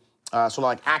into sort of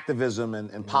like activism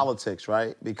and politics,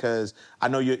 right? Because I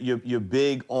know you're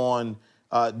big on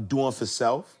doing for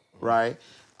self, right?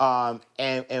 And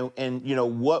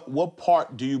what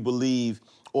part do you believe,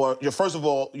 or first of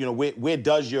all, where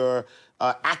does your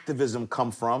activism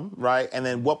come from, right? And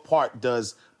then what part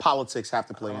does politics have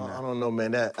to play in that? I don't know,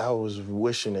 man. I was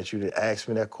wishing that you'd ask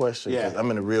me that question, because I'm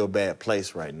in a real bad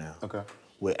place right now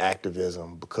with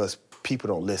activism, because people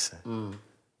don't listen.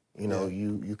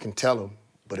 You can tell them,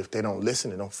 but if they don't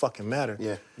listen, it don't fucking matter.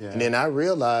 And then I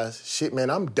realized, shit, man,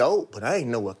 I'm dope, but I ain't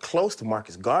nowhere close to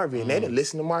Marcus Garvey, and they didn't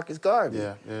listen to Marcus Garvey.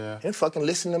 They didn't fucking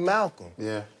listen to Malcolm.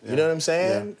 You know what I'm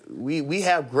saying? We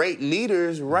have great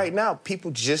leaders right now. People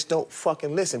just don't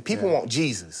fucking listen. People want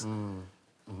Jesus.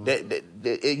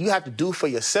 You have to do for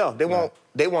yourself. They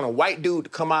want a white dude to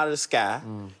come out of the sky,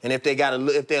 and if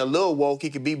they're a little woke, he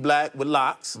could be black with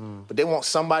locks. But they want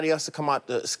somebody else to come out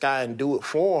the sky and do it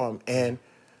for them. And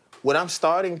what I'm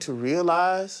starting to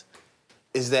realize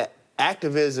is that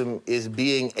activism is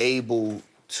being able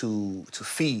to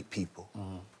feed people.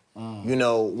 You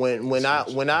know, when I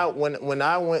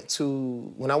went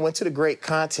to the Great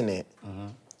Continent,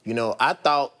 I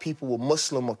thought people were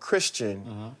Muslim or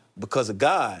Christian because of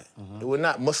God. They were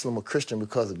not Muslim or Christian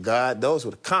because of God. Those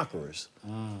were the conquerors.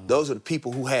 Those were the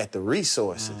people who had the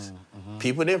resources.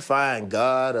 People didn't find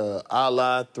God or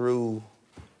Allah through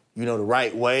the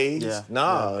right ways.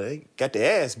 They got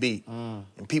their ass beat.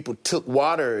 And people took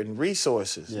water and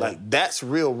resources. Like, that's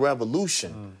real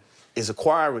revolution, is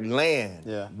acquiring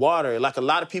land, water. Like, a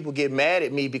lot of people get mad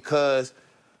at me because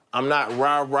I'm not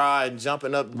rah-rah and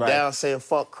jumping up and down saying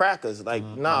fuck crackers. Like,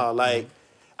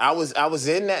 I was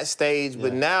in that stage,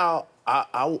 but now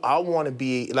I want to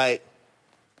be, like,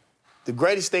 the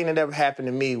greatest thing that ever happened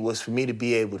to me was for me to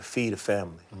be able to feed a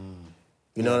family.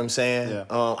 You know what I'm saying?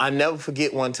 I never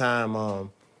forget one time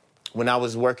when I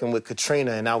was working with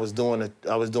Katrina and I was doing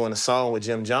a song with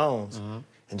Jim Jones,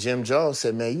 And Jim Jones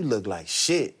said, man, you look like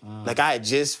shit. Like I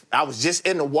was just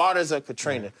in the waters of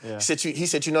Katrina. Yeah. He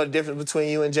said, you know the difference between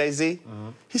you and Jay-Z?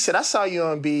 He said, I saw you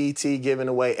on BET giving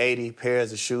away 80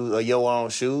 pairs of shoes, or your own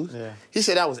shoes. Yeah. He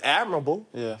said, that was admirable.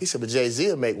 Yeah. He said, but Jay-Z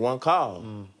will make one call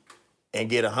and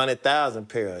get 100,000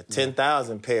 pair,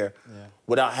 10,000 pair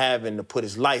without having to put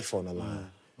his life on the line.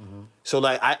 So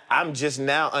like, I'm just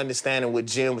now understanding what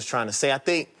Jim was trying to say. I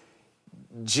think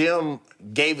Jim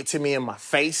gave it to me in my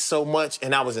face so much,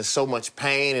 and I was in so much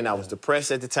pain, and I was depressed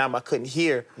at the time. I couldn't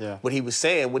hear what he was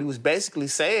saying. What he was basically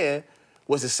saying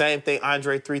was the same thing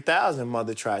Andre 3000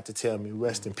 mother tried to tell me,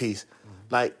 rest in peace.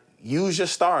 Like, use your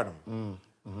stardom.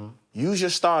 Use your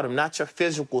stardom, not your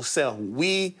physical self.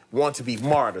 We want to be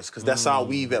martyrs, because that's all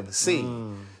we've ever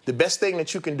seen. The best thing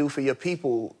that you can do for your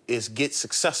people is get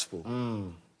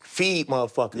successful. Feed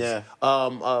motherfuckers. Yeah.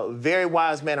 Very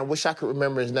wise man, I wish I could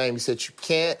remember his name. He said, you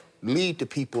can't lead the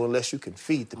people unless you can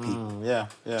feed the people. Yeah.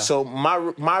 So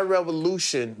my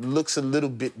revolution looks a little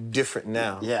bit different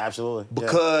now. Yeah, absolutely.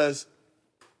 Because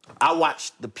I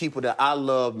watched the people that I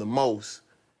love the most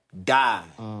die.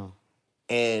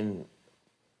 And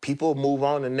people move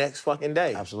on the next fucking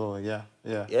day. Absolutely, yeah.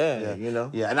 You know?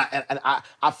 Yeah, and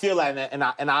I feel like, and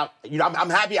I you know, I'm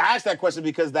happy I asked that question,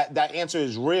 because that answer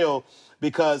is real,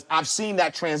 because I've seen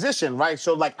that transition, right?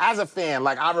 So like, as a fan,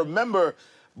 like, I remember,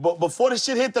 but before the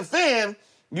shit hit the fan,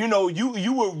 you know,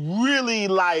 you were really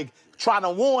like trying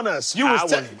to warn us. You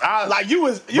was I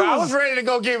was ready to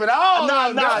go give it all. Nah,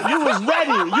 you was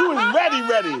ready. You was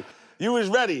ready. You was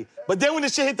ready. But then when the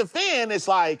shit hit the fan, it's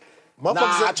like,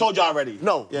 I told you already.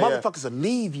 No, motherfuckers will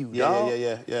leave you, dog.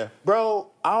 Yeah. Bro,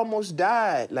 I almost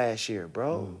died last year,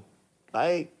 bro.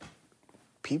 Like,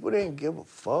 people didn't give a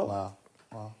fuck. Wow.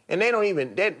 And they don't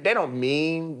even, they don't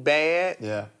mean bad.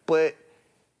 Yeah. But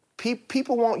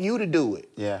people want you to do it.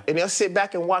 Yeah. And they'll sit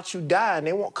back and watch you die, and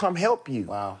they won't come help you.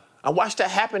 Wow. I watched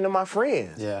that happen to my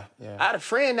friends. Yeah. I had a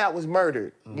friend that was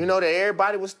murdered. You know, that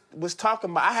everybody was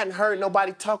talking about. I hadn't heard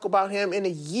nobody talk about him in a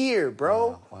year,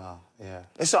 bro. Wow. Yeah.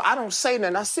 And so I don't say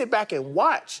nothing. I sit back and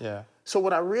watch. Yeah. So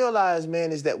what I realized,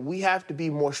 man, is that we have to be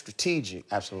more strategic.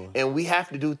 Absolutely. And we have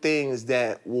to do things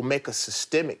that will make a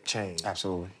systemic change.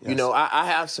 Absolutely. Yes. You know, I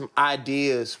have some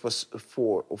ideas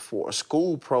for a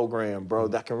school program, bro,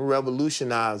 that can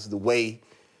revolutionize the way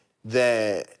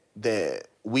that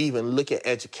we even look at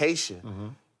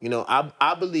education. You know,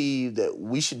 I believe that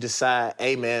we should decide,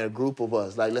 hey, man, a group of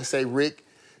us, like, let's say, Rick,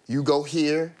 you go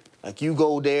here, like, you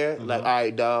go there, like, all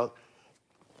right, dog,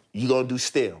 you gonna do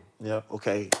STEM. Yep.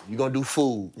 Okay, you're gonna do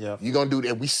food. Yep. You're gonna do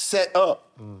that. We set up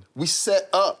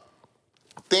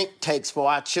think tanks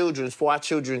for our children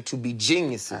to be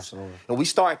geniuses. Absolutely. And we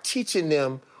start teaching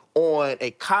them on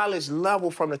a college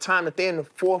level from the time that they're in the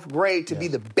 4th grade to be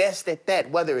the best at that,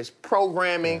 whether it's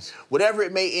programming, whatever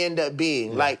it may end up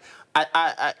being. Like,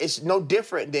 I it's no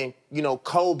different than, you know,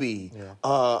 Kobe,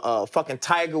 fucking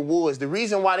Tiger Woods. The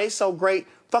reason why they so great,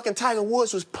 fucking Tiger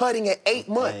Woods was putting at 8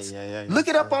 months. Yeah. Look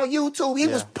it up on YouTube. He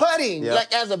was putting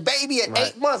like as a baby at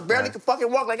 8 months, barely could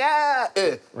fucking walk, like,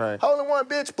 hole in one,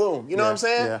 bitch, boom. You know what I'm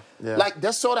saying? Yeah. Like,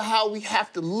 that's sort of how we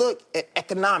have to look at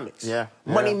economics,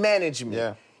 money management.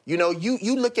 Yeah. You know,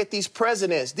 you look at these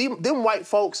presidents, them white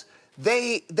folks,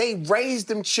 they raised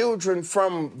them children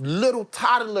from little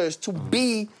toddlers to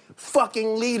be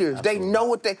fucking leaders.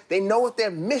 Absolutely. They know what their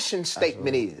mission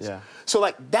statement is. Yeah. So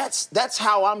like that's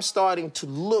how I'm starting to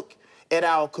look at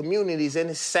our communities, and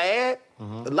it's sad.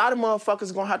 A lot of motherfuckers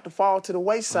are gonna have to fall to the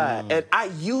wayside. And I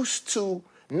used to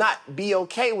not be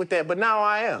okay with that, but now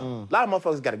I am. A lot of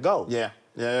motherfuckers gotta go. Yeah.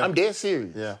 I'm dead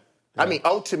serious. Yeah. I mean,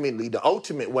 ultimately, the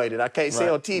ultimate way that I can't say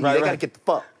on TV, they gotta get the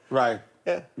fuck. Right.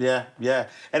 Yeah.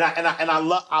 And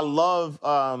I love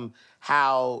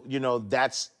how, you know,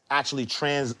 that's actually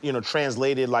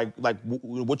translated, like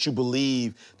what you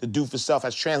believe to do for self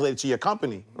has translated to your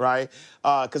company, right?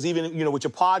 Because even, you know, with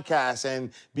your podcast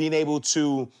and being able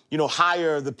to, you know,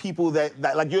 hire the people that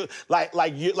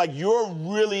you're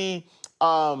really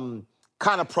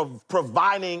kind of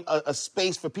providing a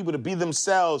space for people to be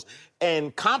themselves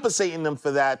and compensating them for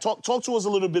that. Talk to us a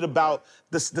little bit about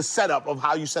the setup of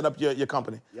how you set up your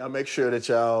company. Y'all make sure that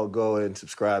y'all go and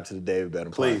subscribe to the David Banner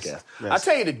podcast. Yes. I'll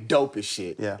tell you the dopest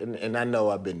shit. Yeah. And I know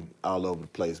I've been all over the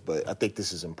place, but I think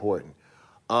this is important.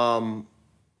 We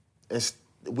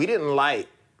didn't like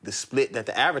the split that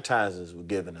the advertisers were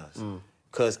giving us.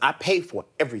 Because I pay for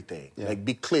everything. Yeah. Like,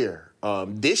 be clear.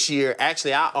 This year,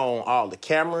 actually, I own all the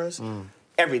cameras,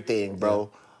 everything, bro.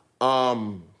 Yeah.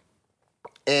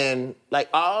 And like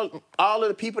all of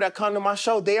the people that come to my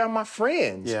show, they are my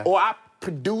friends. Yeah. Or I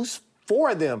produce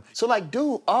for them. So like,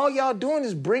 dude, all y'all doing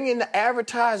is bringing the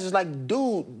advertisers. Like,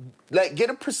 dude, like get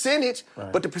a percentage,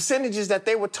 but the percentages that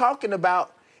they were talking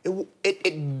about,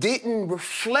 it didn't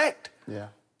reflect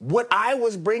what I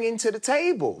was bringing to the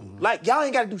table. Like, y'all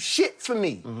ain't got to do shit for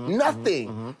me.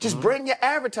 Nothing. Just bring your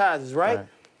advertisers, right?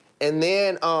 And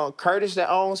then Curtis that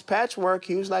owns Patchwork,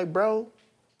 he was like, bro,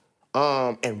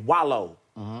 and Wallow.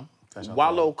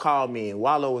 Wallow called me, and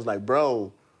Wallow was like,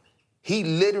 bro, he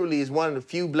literally is one of the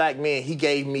few black men, he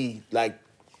gave me like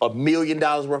 $1 million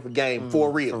worth of game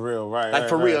for real. For real, right. Like,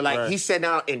 for real. Like, he sat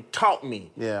down and taught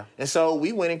me. Yeah. And so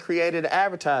we went and created an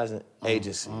advertising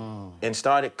agency and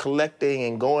started collecting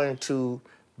and going to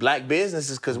black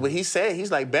businesses, because what he said,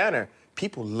 he's like, Banner,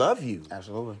 people love you.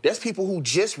 Absolutely. There's people who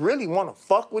just really want to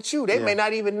fuck with you. They may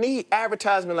not even need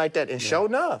advertisement like that. And sure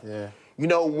enough, you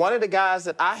know, one of the guys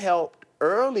that I helped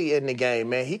early in the game,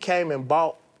 man, he came and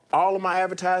bought all of my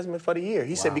advertisement for the year.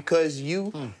 He said, because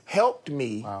you helped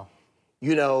me,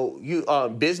 you know, you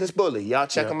Business Bully. Y'all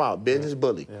check him out, Business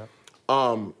Bully.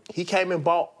 He came and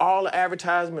bought all the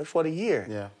advertisement for the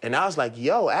year. And I was like,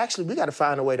 yo, actually, we got to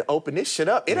find a way to open this shit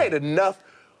up. It ain't enough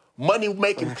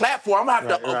money-making platform. I'm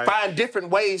going to have to find different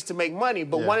ways to make money.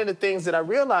 But one of the things that I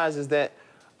realized is that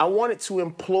I wanted to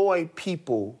employ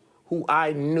people who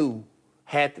I knew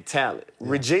had the talent.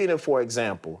 Regina, for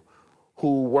example,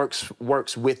 who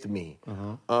works with me.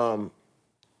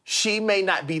 She may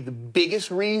not be the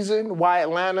biggest reason why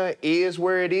Atlanta is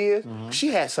where it is. She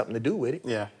had something to do with it.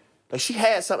 Like, she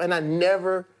had something, and I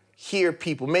never hear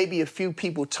people, maybe a few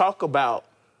people, talk about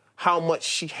how much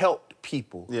she helped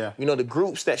people. You know, the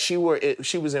groups that she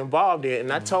was involved in.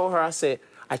 And I told her, I said,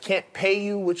 I can't pay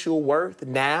you what you're worth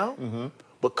now,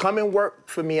 but come and work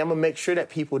for me. I'm gonna make sure that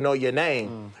people know your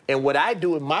name. And what I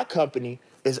do in my company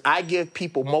is I give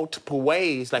people multiple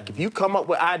ways. Like, if you come up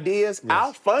with ideas,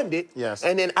 I'll fund it,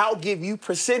 and then I'll give you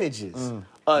percentages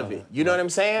of it. You know what I'm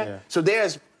saying? So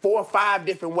there's 4 or 5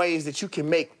 different ways that you can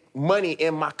make money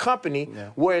in my company,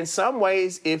 where in some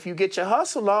ways, if you get your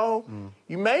hustle on,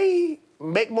 you may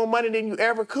make more money than you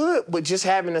ever could, but just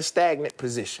having a stagnant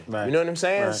position. You know what I'm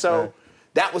saying? So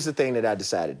that was the thing that I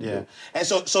decided to do. And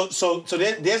so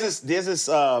there's this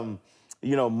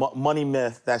you know, money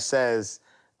myth that says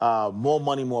more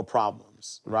money, more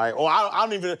problems, right? Or I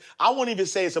won't even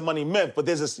say it's a money myth, but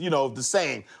there's this, you know, the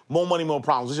saying, more money, more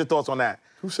problems. What's your thoughts on that?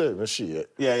 Who said that shit?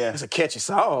 Yeah. It's a catchy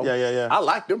song. Yeah. I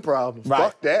like them problems. Right.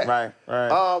 Fuck that.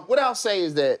 Right. What I'll say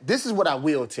is that this is what I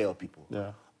will tell people.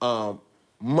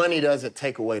 Money doesn't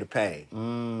take away the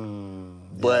pain.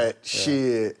 But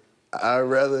shit, I'd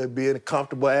rather be in a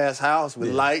comfortable ass house with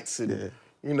lights and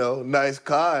you know, nice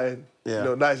car and you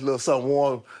know, nice little something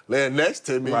warm laying next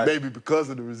to me, maybe because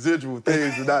of the residual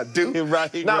things that I do.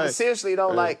 But seriously though,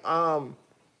 like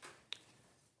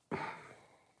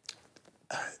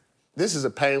this is a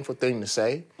painful thing to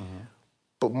say,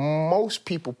 but most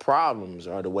people's problems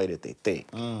are the way that they think.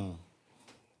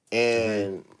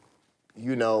 And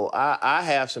you know, I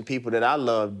have some people that I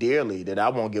love dearly that I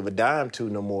won't give a dime to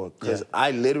no more, because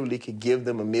I literally could give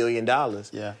them $1 million,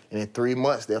 and in 3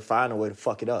 months they'll find a way to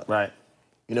fuck it up.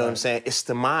 You know what I'm saying? It's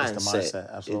the mindset. It's the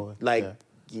mindset, absolutely.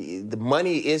 The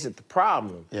money isn't the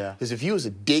problem. Because if you was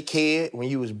a dickhead when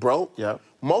you was broke,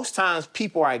 most times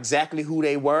people are exactly who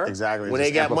they were. When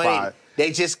they got money,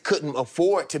 they just couldn't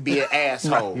afford to be an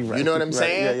asshole. You know what I'm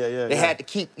saying? They had to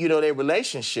keep, you know, their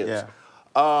relationships.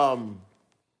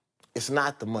 It's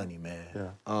not the money,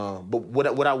 man. But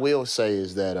what I will say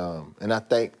is that, and I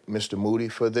thank Mr. Moody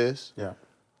for this.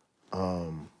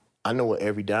 I know what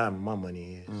every dime of my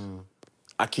money is.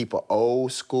 I keep an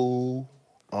old school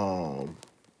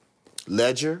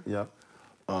ledger.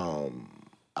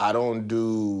 I don't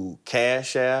do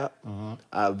Cash App.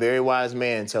 A very wise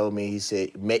man told me, he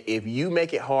said, if you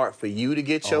make it hard for you to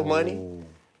get your money,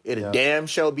 it'll damn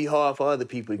sure be hard for other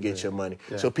people to get your money.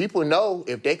 So people know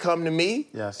if they come to me,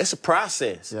 it's a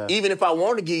process. Even if I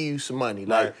want to give you some money,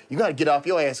 like you got to get off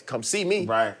your ass and come see me.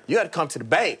 You got to come to the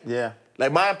bank.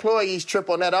 Like my employees trip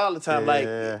on that all the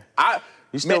time.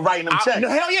 You still writing them checks?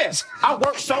 Hell yes. I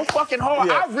work so fucking hard.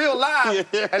 I realize,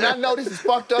 and I know this is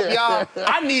fucked up, y'all.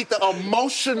 I need the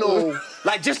emotional,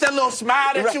 like just that little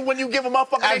smile that you when you give a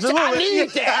motherfucker that check. I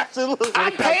need that.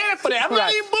 I'm paying for that. I'm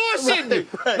not even bullshitting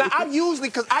you. Now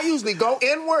I usually go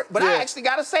inward, but I actually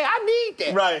gotta say I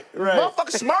need that.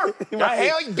 Motherfucker smirk.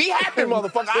 Hell, be happy,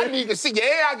 motherfucker. I need to see.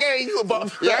 Yeah, I gave you a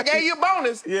bonus. I gave you a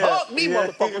bonus. Hug me,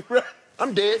 motherfucker.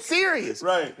 I'm dead serious.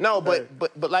 No, but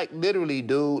like literally,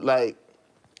 dude, like.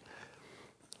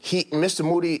 Mr.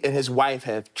 Moody and his wife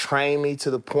have trained me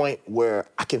to the point where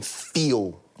I can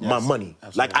feel my money.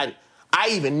 Like I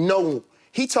even know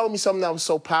he told me something that was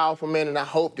so powerful, man, and I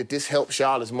hope that this helps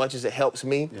y'all as much as it helps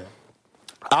me. Yeah.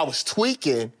 I was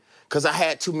tweaking because I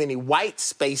had too many white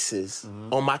spaces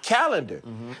on my calendar.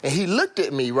 And he looked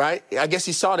at me, right? I guess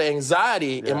he saw the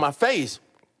anxiety in my face.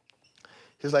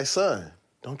 He was like, son,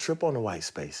 don't trip on the white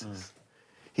spaces.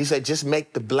 He said, just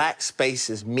make the black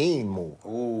spaces mean more.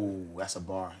 Ooh, that's a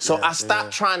bar. So I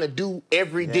stopped trying to do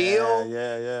every deal.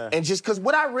 Yeah. And just because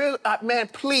what I really, man,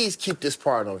 please keep this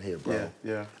part on here, bro.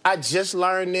 Yeah. I just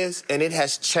learned this, and it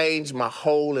has changed my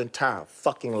whole entire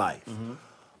fucking life.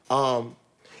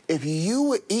 If you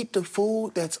would eat the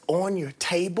food that's on your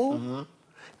table,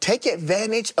 take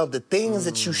advantage of the things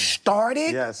that you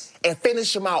started and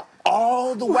finish them out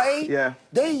all the way,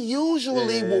 they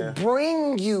usually will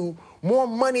bring you more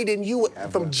money than you would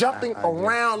from jumping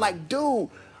around. Like, dude,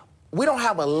 we don't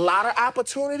have a lot of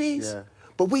opportunities,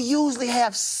 but we usually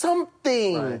have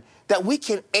something that we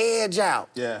can edge out.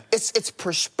 It's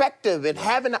perspective and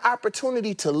having the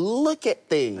opportunity to look at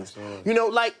things. You know,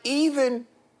 like even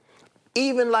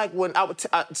like when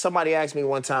somebody asked me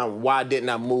one time, why didn't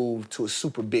I move to a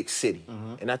super big city?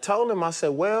 And I told them, I said,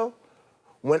 well,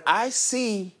 when I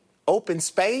see open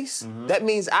space, that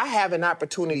means I have an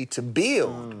opportunity to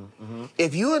build.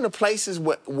 If you're in the places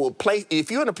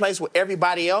if you're in a place where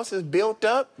everybody else is built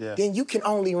up, then you can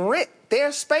only rent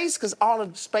their space because all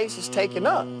of the space is taken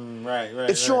up.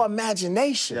 It's your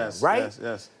imagination, right?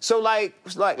 Yes. So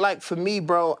like for me,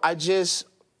 bro, I just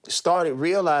started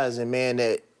realizing, man,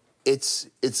 that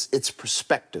it's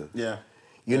perspective.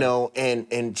 You know,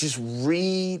 and just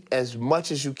read as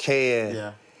much as you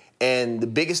can. And the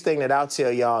biggest thing that I'll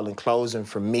tell y'all in closing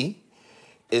from me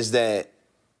is that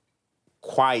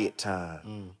quiet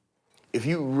time. If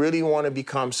you really want to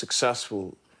become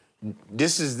successful,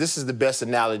 this is the best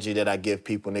analogy that I give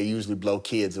people, and they usually blow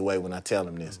kids away when I tell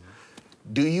them this.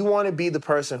 Do you want to be the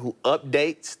person who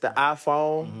updates the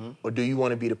iPhone, or do you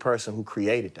want to be the person who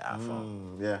created the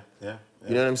iPhone?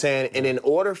 You know what I'm saying? And in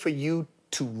order for you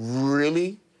to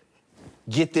really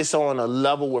get this on a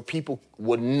level where people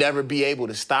will never be able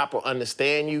to stop or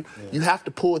understand you, you have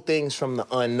to pull things from the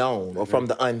unknown or from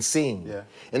the unseen.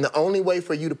 And the only way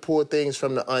for you to pull things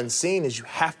from the unseen is you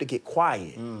have to get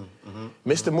quiet.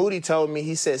 Mr. Moody told me,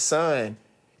 he said, son,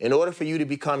 in order for you to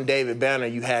become David Banner,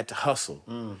 you had to hustle.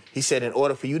 He said, in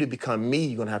order for you to become me,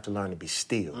 you're gonna have to learn to be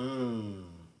still.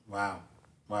 Wow.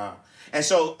 And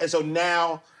so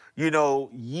now, you know,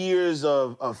 years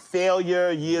of failure,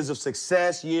 years of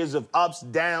success, years of ups,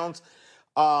 downs.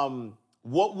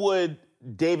 What would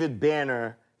David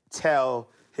Banner tell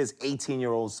his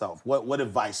 18-year-old self? What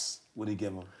advice would he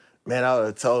give him? Man, I would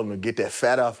have told him to get that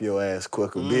fat off your ass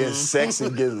quicker. Being sexy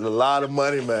gets a lot of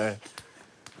money, man.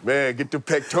 Man, get the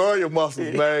pectoral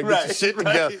muscles, man. Get your shit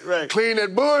together. Clean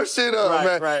that bullshit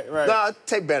up, man. Nah,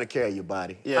 take better care of your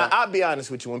body. I'll be honest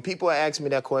with you. When people ask me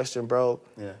that question, bro,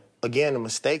 again, the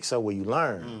mistakes are where you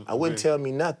learn. I wouldn't tell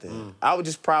me nothing. I would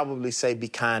just probably say be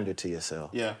kinder to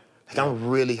yourself. Like, I'm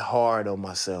really hard on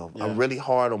myself. I'm really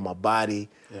hard on my body.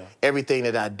 Everything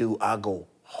that I do, I go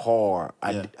hard.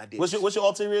 I did. What's your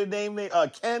ulterior name?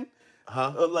 Ken? Him?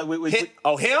 Yeah.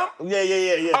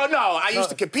 Oh, no, I used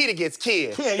to compete against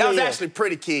kids. I was actually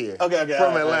pretty kid. Okay.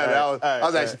 From Atlanta. I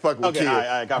was actually fucking with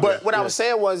kids. But what I was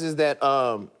saying was that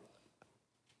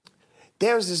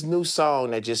there's this new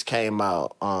song that just came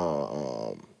out.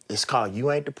 It's called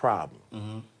You Ain't the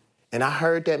Problem. And I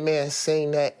heard that man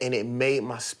sing that, and it made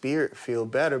my spirit feel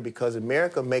better because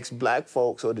America makes black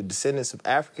folks or the descendants of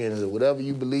Africans or whatever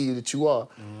you believe that you are,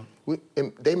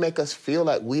 they make us feel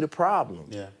like we the problem.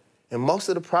 And most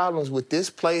of the problems with this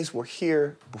place were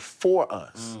here before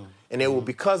us. And they were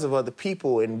because of other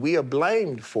people, and we are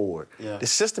blamed for it. The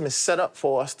system is set up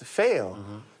for us to fail.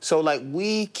 So, like,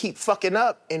 we keep fucking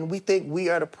up, and we think we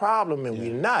are the problem, and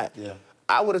we're not.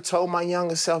 I would have told my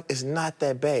younger self, it's not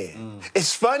that bad.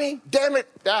 It's funny, damn it.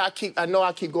 I know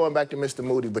I keep going back to Mr.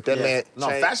 Moody, but that man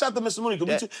fast shout to Mr.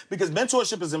 Moody, because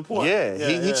mentorship is important.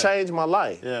 He changed my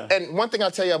life. And one thing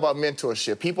I'll tell you about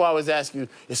mentorship, people always ask you,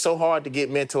 it's so hard to get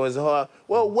mentors.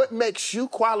 Well, what makes you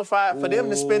qualified for them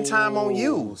to spend time on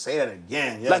you? Say that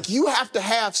again. Like, you have to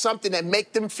have something that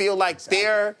make them feel like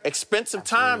their expensive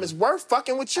time is worth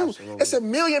fucking with you. It's a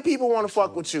million people want to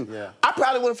fuck with you. I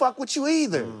probably wouldn't fuck with you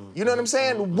either. You know what I'm saying?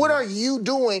 What are you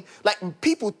doing? Like,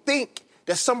 people think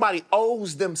that somebody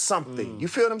owes them something. You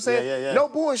feel what I'm saying? No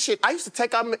bullshit. I used to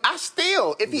take out,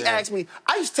 if he asked me,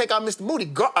 I used to take out Mr. Moody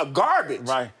garbage.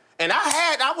 And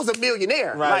I was a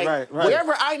millionaire.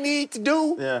 Whatever I need to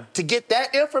do to get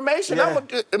that information,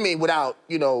 without,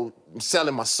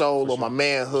 selling my soul or my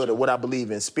manhood or what I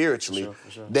believe in spiritually,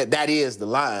 that is the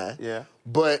line.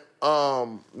 But,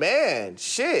 man,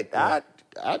 shit,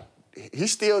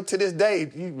 he's still to this day.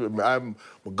 I'm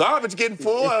garbage getting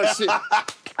full. Shit,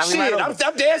 I'm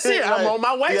dead serious. I'm on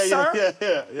my way, sir.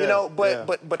 Yeah. You know,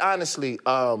 but honestly,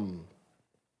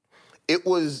 it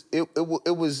was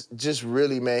just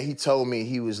really, man. He told me,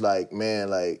 he was like, man,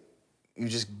 like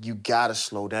you gotta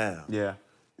slow down. Yeah.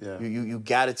 You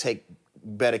gotta take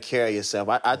better care of yourself.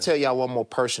 I tell y'all one more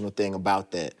personal thing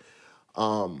about that.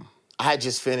 I had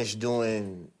just finished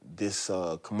doing this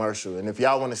commercial, and if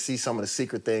y'all want to see some of the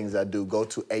secret things I do, go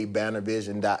to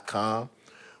abannervision.com.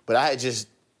 But I had just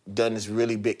done this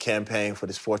really big campaign for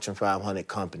this Fortune 500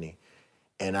 company,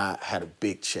 and I had a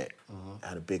big check.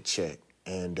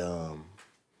 And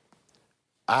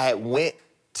I had went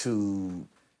to,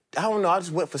 I don't know, I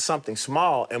just went for something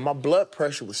small, and my blood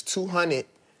pressure was 200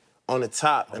 on the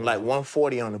top and like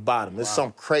 140 on the bottom. It's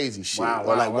some crazy shit.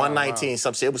 Or like 119,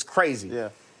 some shit. It was crazy. Yeah.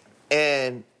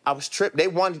 And I was tripped. They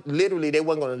wasn't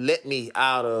gonna let me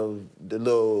out of the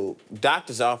little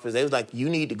doctor's office. They was like, you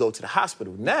need to go to the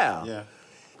hospital now. Yeah.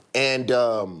 And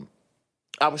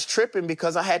I was tripping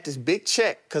because I had this big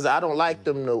check, because I don't like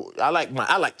them to, I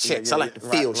like checks. I like to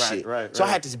feel shit. So I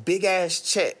had this big ass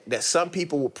check that some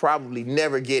people would probably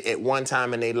never get at one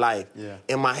time in their life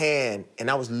in my hand,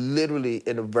 and I was literally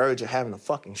in the verge of having a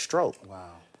fucking stroke. Wow.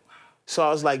 So I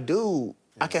was like, dude,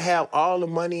 I can have all the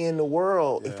money in the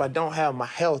world if I don't have my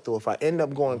health, or if I end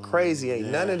up going crazy, ain't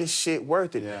none of this shit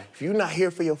worth it. Yeah. If you're not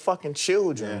here for your fucking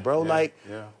children, bro,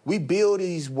 we build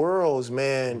these worlds,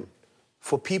 man,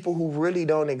 for people who really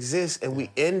don't exist, and we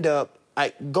end up,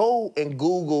 go and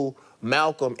Google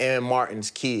Malcolm and Martin's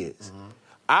kids.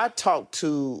 I talked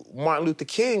to Martin Luther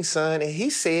King's son, and he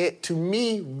said to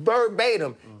me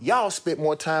verbatim, y'all spent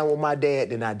more time with my dad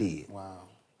than I did. Wow.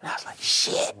 And I was like,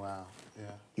 shit. Wow. Yeah.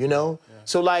 You know?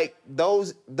 So like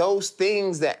those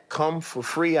things that come for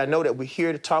free, I know that we're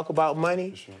here to talk about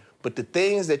money, but the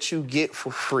things that you get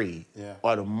for free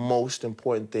are the most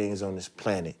important things on this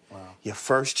planet. Wow. Your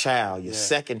first child, your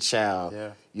second child,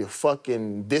 your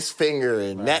fucking this finger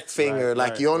and that finger.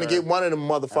 You only get one of them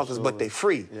motherfuckers, but they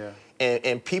free. Yeah.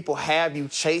 And people have you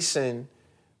chasing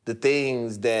the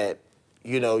things that,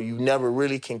 you know, you never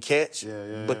really can catch.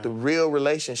 But the real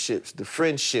relationships, the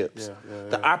friendships,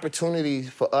 the opportunities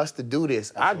for us to do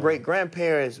this. Our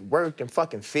great-grandparents worked in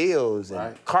fucking fields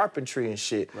and carpentry and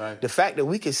shit. The fact that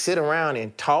we can sit around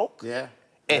and talk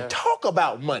and talk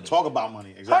about money. Talk about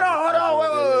money, exactly. Hold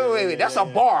on, wait. That's a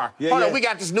bar. Hold on, we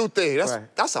got this new thing.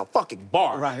 That's a fucking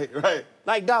bar. Right.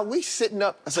 Like, dog, we sitting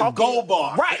up That's talking. a gold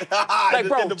bar. Right. Like,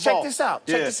 bro, the check ball. this out.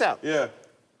 Check this out. Yeah.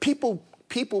 People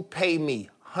pay me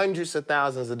hundreds of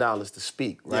thousands of dollars to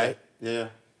speak, right? Yeah.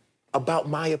 About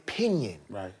my opinion.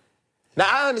 Right. Now,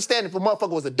 I understand if a motherfucker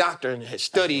was a doctor and had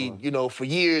studied, you know, for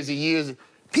years and years,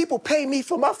 people pay me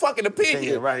for my fucking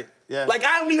opinion. Right. Yeah. Like,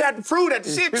 I don't even have to prove that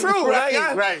the shit true. Right.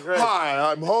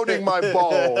 Hi, I'm holding my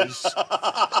balls.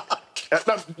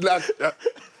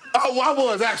 I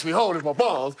was actually holding my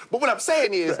balls. But what I'm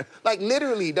saying is, like,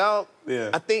 literally, dog,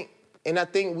 I think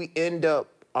we end up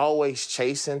always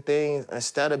chasing things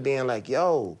instead of being like,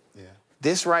 yo,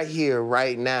 this right here,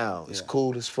 right now, is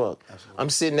cool as fuck. Absolutely. I'm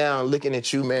sitting down looking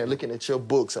at you, man, looking at your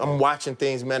books. I'm watching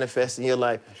things manifest in your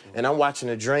life, and I'm watching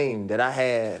a dream that I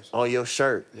had on your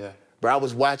shirt. Bro, I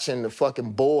was watching the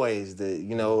fucking boys,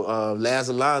 Laz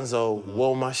Alonso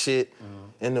wore my shit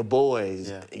in the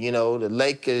boys. You know, the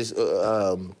Lakers,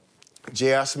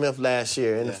 J.R. Smith last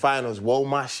year in the finals wore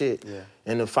my shit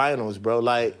in the finals, bro.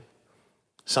 Like,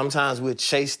 sometimes we'll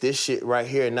chase this shit right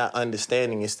here and not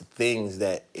understanding it's the things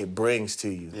that it brings to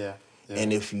you.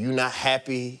 And if you're not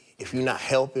happy, if you're not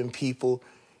helping people,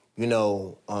 you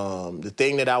know, the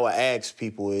thing that I would ask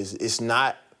people is, it's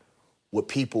not what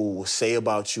people will say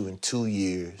about you in 2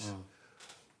 years,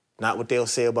 not what they'll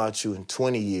say about you in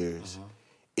 20 years.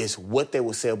 It's what they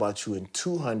will say about you in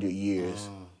 200 years.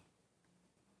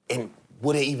 And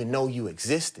will they even know you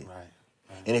existed?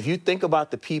 And if you think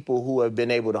about the people who have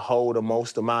been able to hold the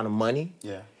most amount of money,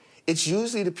 it's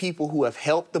usually the people who have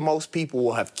helped the most people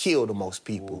or have killed the most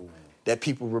people that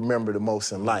people remember the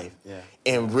most in life.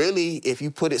 And really, if you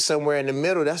put it somewhere in the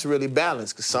middle, that's really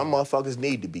balanced, because some motherfuckers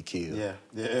need to be killed.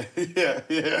 And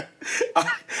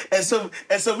so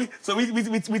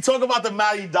we talk about the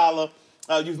Matty Dollar.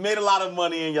 You've made a lot of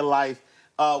money in your life.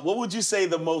 What would you say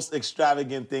the most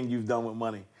extravagant thing you've done with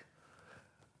money?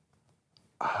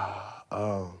 I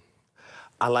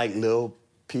like little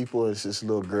people. It's this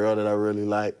little girl that I really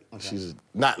like. She's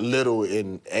not little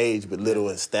in age, but little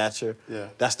in stature.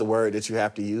 That's the word that you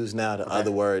have to use now. The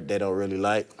other word they don't really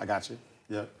like. I got you.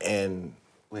 Yeah. And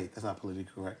wait, that's not politically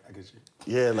correct. I get you.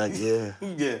 Yeah.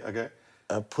 Yeah. Okay.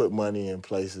 I put money in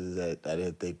places that I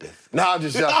didn't think that. No, I'm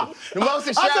just joking. The most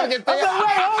extravagant thing. Wait,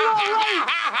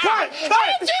 cut.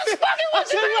 I'm just fucking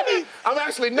with you. I'm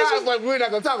actually not, but we're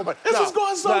not gonna talk about it. This is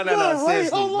going so good. No, Wait,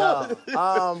 seriously, hold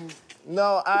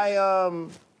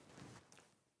on.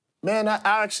 Man, I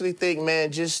actually think,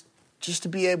 man, just to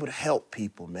be able to help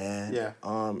people, man,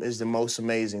 is the most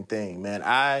amazing thing,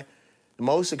 man. The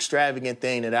most extravagant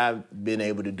thing that I've been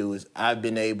able to do is I've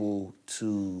been able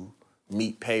to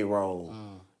meet payroll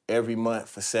every month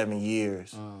for 7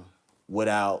 years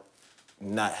without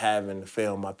not having to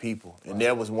fail my people. And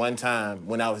there was one time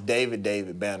when I was David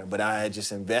Banner, but I had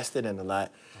just invested in a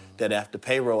lot that after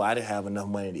payroll, I didn't have enough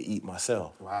money to eat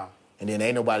myself. Wow. And then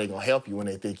ain't nobody gonna help you when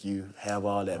they think you have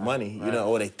all that money, you know,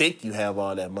 or they think you have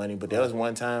all that money. But there was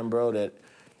one time, bro, that,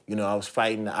 you know, I was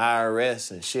fighting the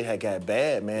IRS and shit had got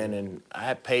bad, man, and I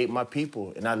had paid my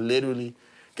people, and I literally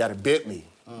got a Bentley,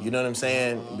 you know what I'm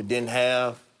saying? But I didn't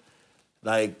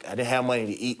have money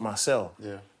to eat myself.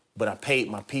 Yeah. But I paid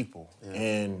my people. Yeah.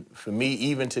 And for me,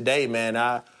 even today, man,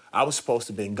 I was supposed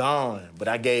to have been gone, but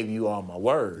I gave you all my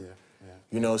word. Yeah.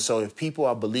 You know, so if people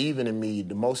are believing in me,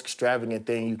 the most extravagant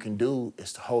thing you can do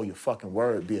is to hold your fucking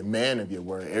word, be a man of your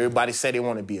word. Everybody say they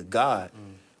want to be a God,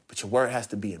 but your word has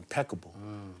to be impeccable.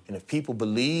 And if people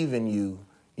believe in you,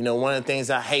 you know, one of the things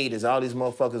I hate is all these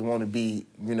motherfuckers want to be,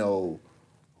 you know,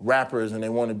 rappers and they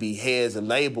want to be heads of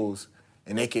labels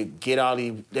and they could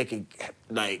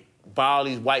like buy all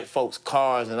these white folks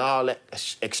cars and all that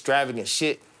extravagant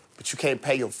shit, but you can't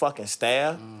pay your fucking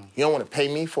staff. You don't want to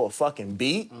pay me for a fucking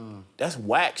beat? That's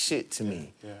whack shit to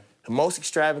me. Yeah. The most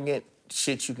extravagant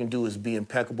shit you can do is be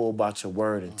impeccable about your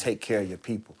word and take care of your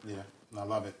people. Yeah, I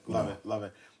love it, love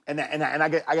it. And I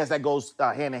guess that goes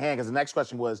hand in hand, because the next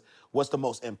question was, what's the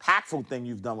most impactful thing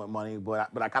you've done with money?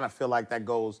 But I kind of feel like that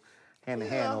goes hand in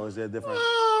hand, or is there different?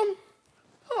 I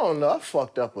don't know. I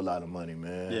fucked up a lot of money,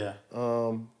 man. Yeah.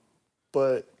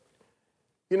 But,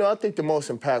 you know, I think the most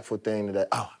impactful thing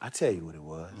I tell you what it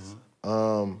was.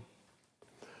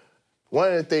 One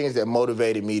of the things that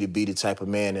motivated me to be the type of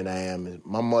man that I am is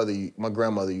my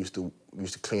grandmother used to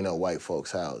clean up white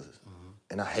folks' houses.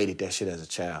 And I hated that shit as a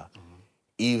child.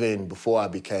 Even before I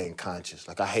became conscious.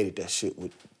 Like, I hated that shit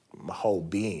with my whole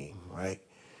being, right?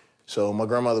 So my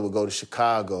grandmother would go to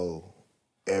Chicago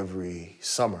every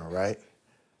summer, right?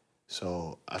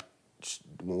 So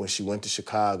when she went to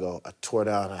Chicago, I tore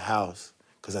down her house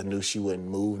because I knew she wouldn't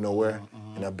move nowhere.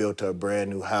 And I built her a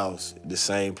brand new house, the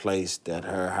same place that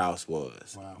her house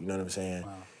was. Wow. You know what I'm saying?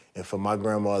 Wow. And for my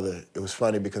grandmother, it was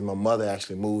funny because my mother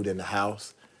actually moved in the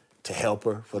house to help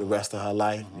her for the rest of her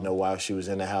life, you know, while she was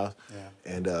in the house.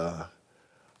 Yeah. And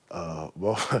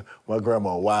my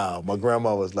grandma, wow. My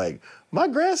grandma was like, my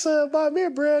grandson bought me a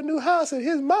brand new house and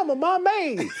his mama my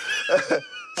maid.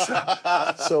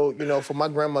 So, you know, for my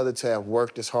grandmother to have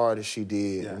worked as hard as she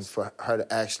did, and for her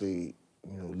to actually,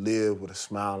 you know, live with a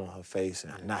smile on her face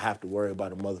and not have to worry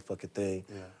about a motherfucking thing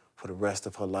for the rest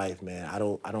of her life, man, I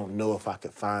don't know if I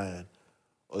could find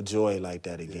a joy like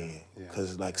that again.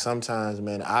 Because, like, sometimes,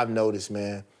 man, I've noticed,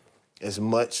 man, as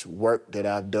much work that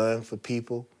I've done for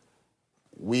people,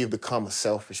 we've become a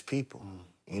selfish people.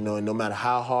 You know, and no matter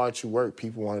how hard you work,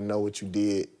 people want to know what you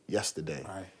did yesterday.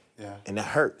 Right. Yeah. And that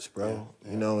hurts, bro.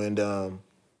 You know, and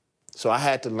so I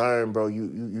had to learn, bro,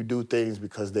 you do things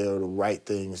because they're the right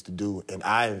things to do. And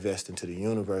I invest into the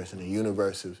universe, and the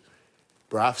universe is,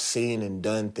 bro, I've seen and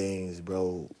done things,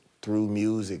 bro, through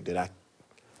music that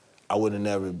I would have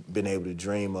never been able to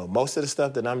dream of. Most of the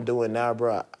stuff that I'm doing now,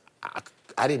 bro,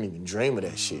 I didn't even dream of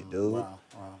that shit, dude. Wow,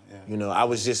 yeah. You know, I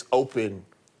was just open.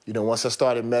 You know, once I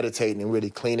started meditating and really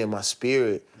cleaning my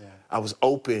spirit, I was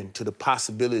open to the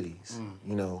possibilities,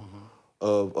 you know,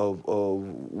 of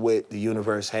what the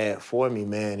universe had for me,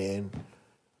 man. And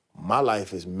my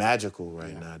life is magical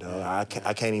right now, dog.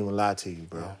 I can't even lie to you,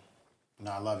 bro.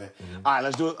 No, I love it. All right,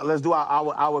 let's do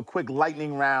our quick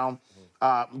lightning round.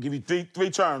 Give you three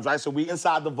terms, right? So we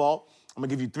inside the vault. I'm gonna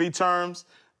give you 3 terms,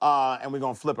 and we're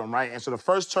gonna flip them, right? And so the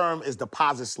first term is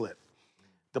deposit slip.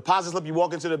 Deposit slip, you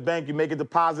walk into the bank, you make a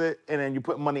deposit, and then you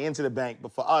put money into the bank.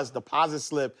 But for us, deposit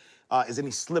slip is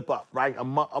any slip up, right? A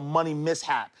money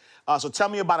mishap. So tell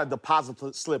me about a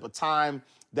deposit slip, a time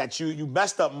that you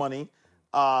messed up money,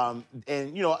 and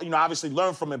you know, obviously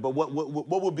learn from it. But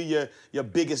what would be your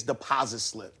biggest deposit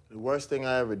slip? The worst thing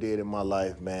I ever did in my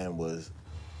life, man, was,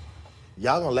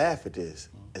 y'all gonna laugh at this,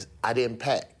 is I didn't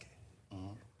pack.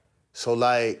 So,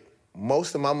 like,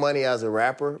 most of my money as a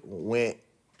rapper went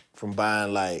from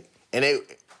buying, like,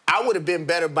 I would have been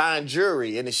better buying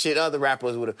jewelry and the shit other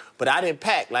rappers would have, but I didn't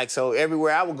pack. Like, so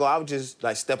everywhere I would go, I would just,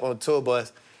 like, step on a tour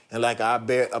bus and, like, I'd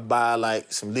buy,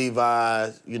 like, some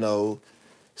Levi's, you know,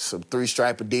 some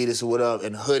 3-stripe Adidas or whatever,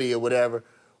 and a hoodie or whatever.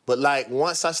 But like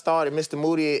once I started Mr.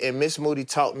 Moody and Miss Moody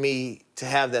taught me to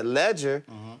have that ledger,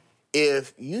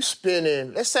 if you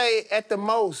spending, let's say at the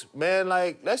most, man,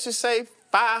 like let's just say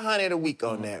 $500 a week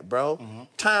on that, bro.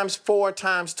 Times 4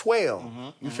 times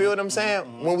 12. You feel what I'm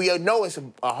saying? When we know it's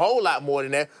a whole lot more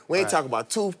than that. We ain't talking about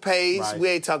toothpaste. Right. We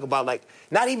ain't talking about like,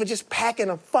 not even just packing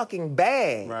a fucking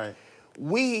bag. Right.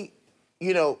 We,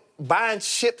 buying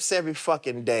chips every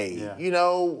fucking day.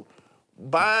 Yeah.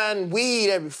 Buying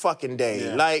weed every fucking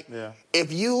day. Yeah.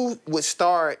 If you would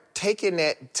start taking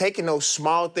those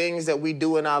small things that we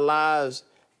do in our lives,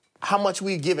 how much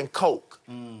we giving Coke,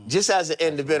 just as an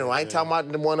individual. I ain't talking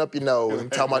about the one up your nose. I'm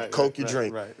talking about the Coke you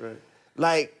drink. Right.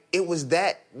 Like, it was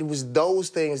those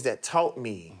things that taught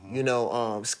me.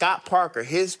 Scott Parker,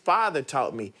 his father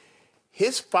taught me.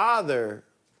 His father,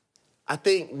 I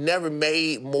think, never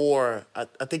made more,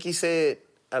 I think he said,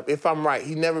 if I'm right,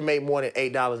 he never made more than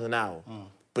 $8 an hour.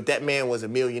 But that man was a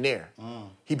millionaire.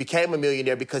 He became a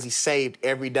millionaire because he saved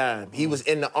every dime. He was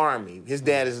in the Army. His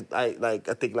dad is I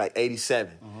think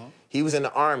 87. He was in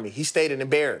the Army. He stayed in the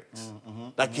barracks.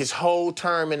 His whole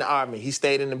term in the Army, he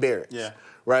stayed in the barracks. Yeah.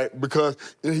 Right? Because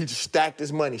he just stacked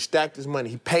his money.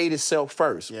 He paid himself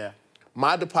first. Yeah.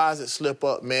 My deposit slip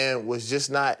up, man, was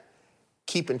just not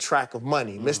keeping track of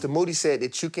money. Mr. Moody said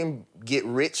that you can get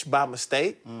rich by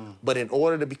mistake, but in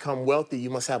order to become wealthy, you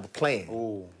must have a plan.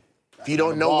 Ooh. If you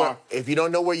don't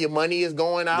know where your money is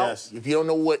going out, if you don't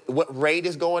know what rate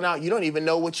is going out, you don't even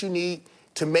know what you need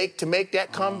to make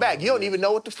that come back. You don't even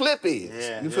know what the flip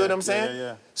is. You feel what I'm saying?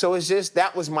 Yeah. So it's just,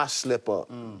 that was my slip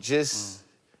up. Just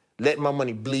letting my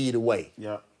money bleed away.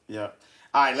 Yeah.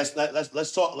 All right,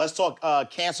 let's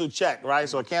talk canceled check, right?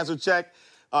 So a canceled check,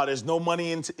 there's no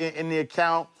money in the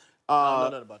account. I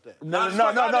don't know about that. No,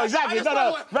 exactly.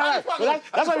 Right.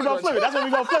 That's why we're going to flip it. That's why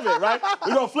we're going to flip it, right?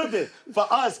 We're going to flip it. For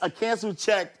us, a canceled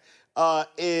check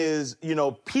is,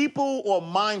 people or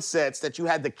mindsets that you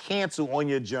had to cancel on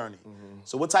your journey.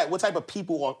 So what type of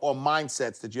people or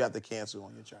mindsets did you have to cancel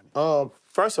on your journey?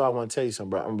 First of all, I want to tell you something,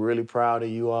 bro. I'm really proud of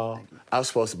you all. I was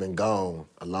supposed to have been gone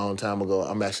a long time ago.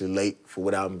 I'm actually late for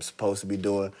what I'm supposed to be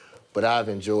doing. But I've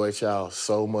enjoyed y'all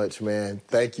so much, man.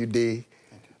 Thank you, D.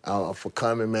 For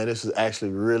coming, man. This is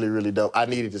actually really, really dope. I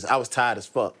needed this. I was tired as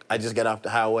fuck. I just got off the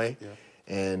highway.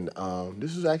 And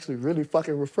this is actually really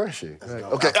fucking refreshing. Right.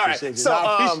 Okay, all right. So,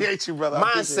 I appreciate you, brother.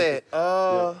 Mindset.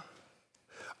 All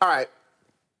right.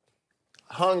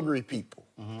 Hungry people.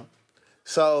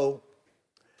 So,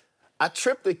 I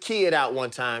tripped a kid out one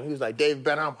time. He was like, David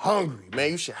Banner, I'm hungry,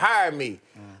 man. You should hire me.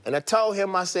 And I told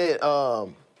him, I said,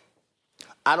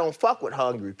 I don't fuck with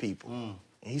hungry people. And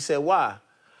he said, why?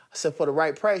 I said, for the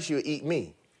right price, you'll eat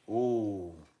me.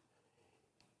 Ooh.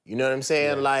 You know what I'm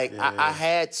saying? I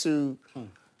had to,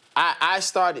 I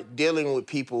started dealing with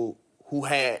people who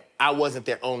I wasn't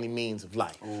their only means of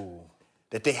life. Ooh.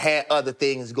 That they had other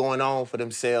things going on for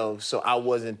themselves, so I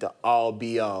wasn't the all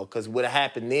be all. Because what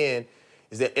happened then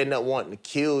is they end up wanting to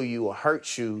kill you or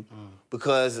hurt you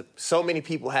because so many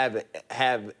people have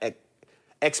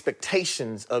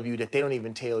expectations of you that they don't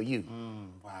even tell you.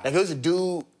 Wow. Like, there was a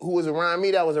dude who was around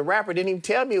me that was a rapper, didn't even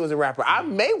tell me he was a rapper. I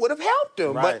may would have helped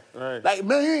him, Right. like,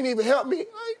 man, you ain't even helped me. Like,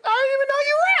 I didn't even know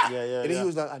you rap. Yeah. And then he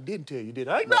was like, I didn't tell you, did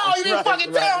I? Like, no, you didn't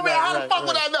fucking tell me. How the fuck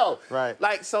would I know? Right.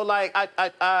 Like, so, like,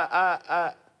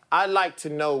 I like to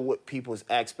know what people's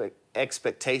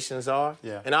expectations are.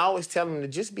 Yeah. And I always tell them to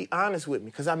just be honest with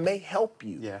me, because I may help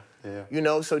you.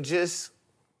 Yeah. So just,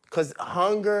 because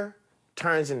hunger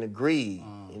turns into greed,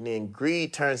 and then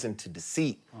greed turns into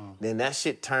deceit. Then that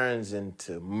shit turns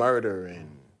into murder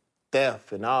and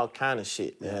theft and all kind of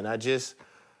shit, man. I just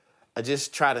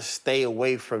try to stay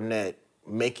away from that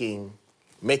making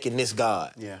this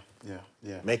God. Yeah.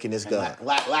 Making this God.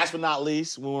 Last but not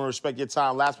least, we want to respect your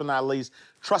time. Last but not least,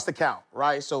 trust account,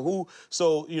 right? So what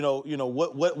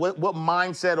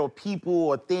mindset or people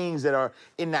or things that are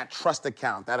in that trust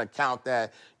account? That account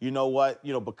that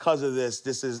because of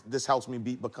this helps me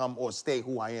become or stay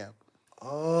who I am.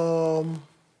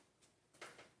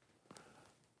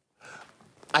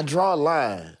 I draw a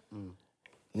line.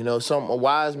 A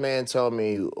wise man told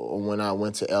me when I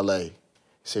went to LA, he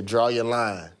said, draw your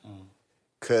line.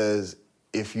 Because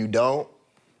if you don't,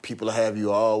 people will have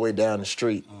you all the way down the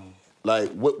street.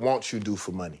 Like, what won't you do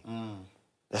for money?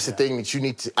 That's the thing that you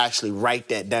need to actually write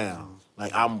that down.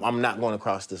 Like, I'm not going to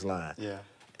cross this line. Yeah.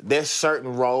 There's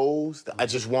certain roles that I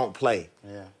just won't play.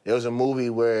 Yeah. There was a movie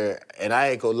where, and I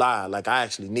ain't gonna lie, like, I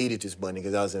actually needed this money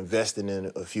because I was investing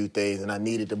in a few things and I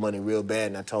needed the money real bad,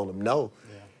 and I told them no.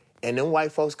 Yeah. And them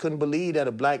white folks couldn't believe that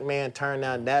a black man turned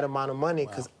down that amount of money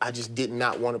because I just did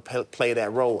not want to play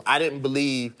that role. I didn't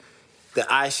believe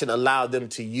that I should allow them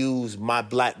to use my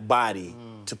black body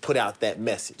to put out that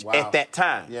message at that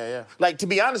time. Yeah, yeah. Like, to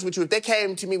be honest with you, if they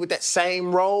came to me with that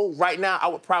same role right now, I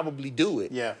would probably do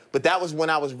it. Yeah. But that was when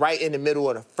I was right in the middle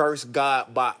of the first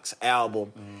God Box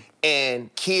album,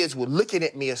 and kids were looking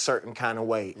at me a certain kind of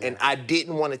way, and I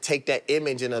didn't want to take that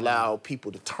image and allow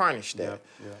people to tarnish that.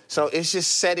 Yeah. So it's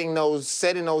just setting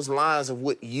those lines of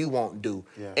what you won't do.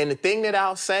 Yeah. And the thing that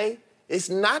I'll say, it's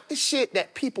not the shit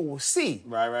that people will see.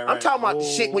 Right. I'm talking about the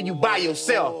shit when you by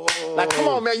yourself. Like, come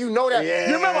on, man, you know that. Yeah,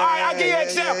 You remember, I'll give you an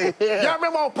example. yeah. Y'all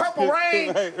remember on Purple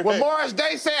Rain when Morris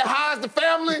Day said, "How's the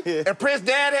family?" And Prince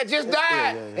Dad had just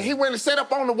died. And he went and set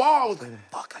up on the wall. Was like,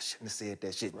 fuck, I shouldn't have said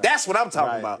that shit. Right. That's what I'm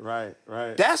talking about. Right.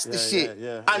 That's the shit.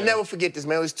 I never forget this,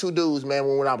 man. It was two dudes, man,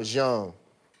 when I was young.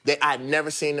 I'd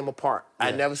never seen them apart.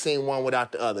 I'd never seen one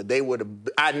without the other.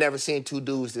 I'd never seen two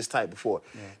dudes this type before.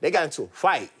 Yeah. They got into a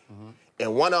fight.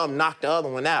 And one of them knocked the other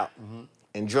one out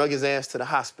and drug his ass to the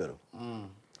hospital.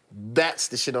 That's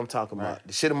the shit I'm talking about.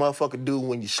 The shit a motherfucker do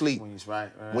when you sleep.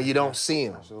 When you don't see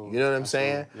him. Absolutely. You know what I'm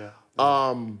saying? Yeah.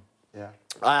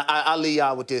 I'll leave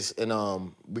y'all with this,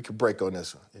 and we could break on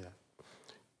this one. Yeah.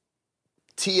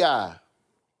 T.I.,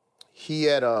 he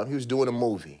was doing a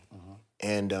movie,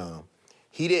 and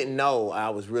he didn't know I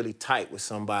was really tight with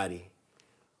somebody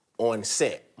on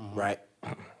set, right?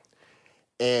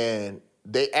 And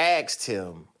they asked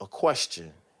him a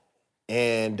question,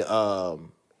 and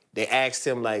they asked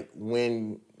him, like,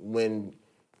 when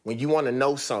you want to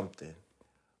know something,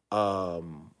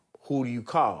 who do you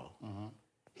call?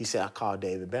 He said, I call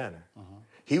David Banner.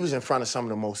 He was in front of some of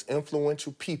the most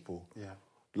influential people,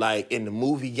 like, in the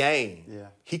movie game. Yeah.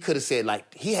 He could have said,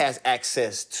 like, he has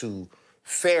access to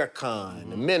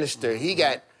Farrakhan, the minister. He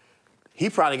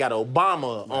probably got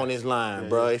Obama on his line,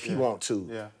 bro, if he want to.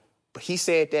 Yeah. But he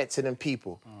said that to them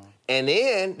people. And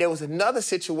then there was another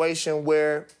situation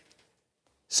where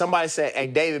somebody said, "Hey,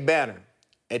 David Banner."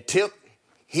 And Tip,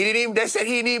 they said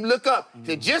he didn't even look up. He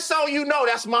said, "Just so you know,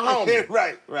 that's my homie."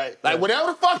 Right. Like,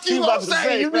 whatever the fuck you gonna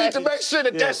say, you need to make sure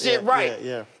that shit right.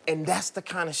 Yeah. And that's the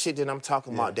kind of shit that I'm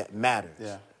talking about that matters.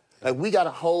 Yeah. Like, we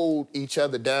gotta hold each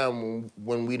other down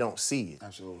when we don't see it.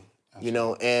 Absolutely. You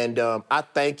know, and I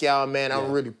thank y'all, man.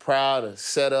 I'm really proud of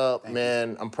Setup,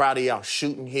 man. I'm proud of y'all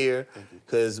shooting here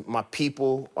because my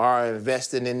people are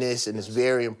investing in this, and it's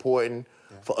very important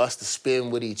for us to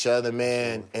spend with each other,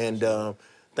 man. And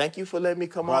thank you for letting me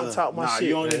come on and talk my shit.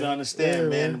 You don't even understand,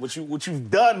 man. What you've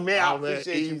done, man. I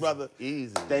appreciate you, brother.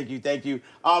 Easy. Thank you.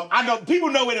 I know people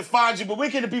know where to find you, but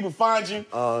where can the people find you?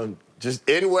 Just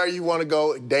anywhere you want to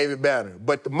go, David Banner.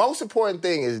 But the most important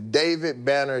thing is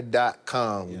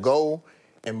davidbanner.com. Yes. Go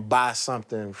and buy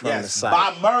something from the site.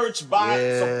 Buy merch,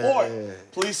 support.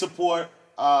 Please support.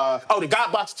 The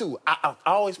God Box 2. I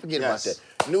always forget about that.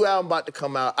 New album about to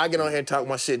come out. I get on here and talk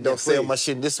my shit. Don't sell my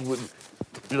shit. This is what,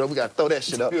 we got to throw that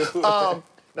shit up.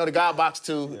 The God Box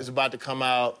 2 is about to come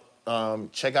out.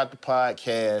 Check out the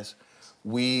podcast.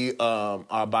 We are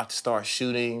about to start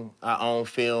shooting our own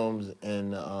films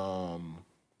and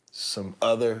some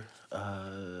other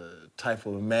type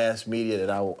of mass media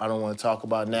that I don't want to talk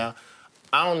about now.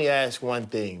 I only ask one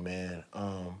thing, man.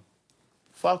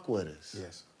 Fuck with us.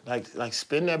 Yes. Like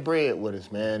spend that bread with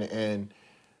us, man. And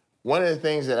one of the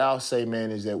things that I'll say, man,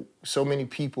 is that so many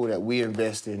people that we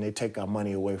invest in, they take our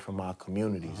money away from our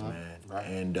communities, man. Right.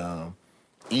 And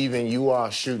even you all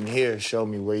shooting here show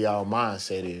me where y'all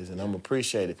mindset is, and I'm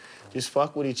appreciative. Just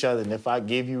fuck with each other, and if I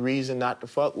give you reason not to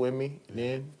fuck with me,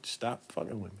 then stop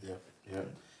fucking with me. Yeah.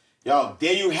 Yo,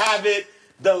 there you have it.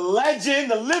 The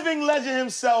legend, the living legend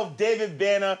himself, David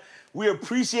Banner. We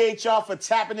appreciate y'all for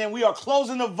tapping in. We are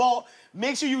closing the vault.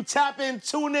 Make sure you tap in,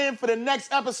 tune in for the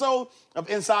next episode of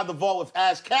Inside the Vault with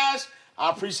Ash Cash.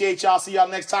 I appreciate y'all. See y'all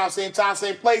next time, same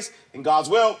place. In God's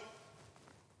will.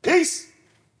 Peace.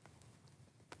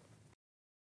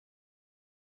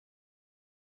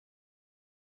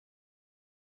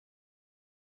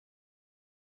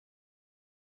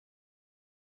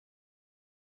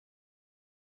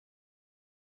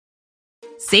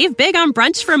 Save big on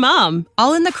brunch for mom,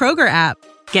 all in the Kroger app.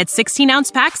 Get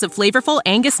 16-ounce packs of flavorful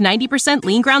Angus 90%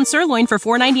 lean ground sirloin for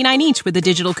 $4.99 each with a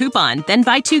digital coupon. Then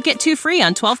buy 2, get 2 free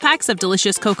on 12 packs of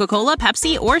delicious Coca-Cola,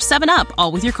 Pepsi, or 7-Up,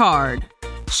 all with your card.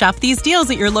 Shop these deals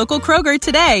at your local Kroger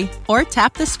today, or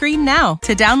tap the screen now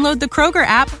to download the Kroger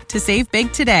app to save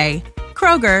big today.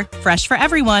 Kroger, fresh for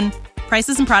everyone.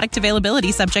 Prices and product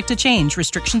availability subject to change.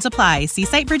 Restrictions apply. See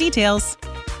site for details.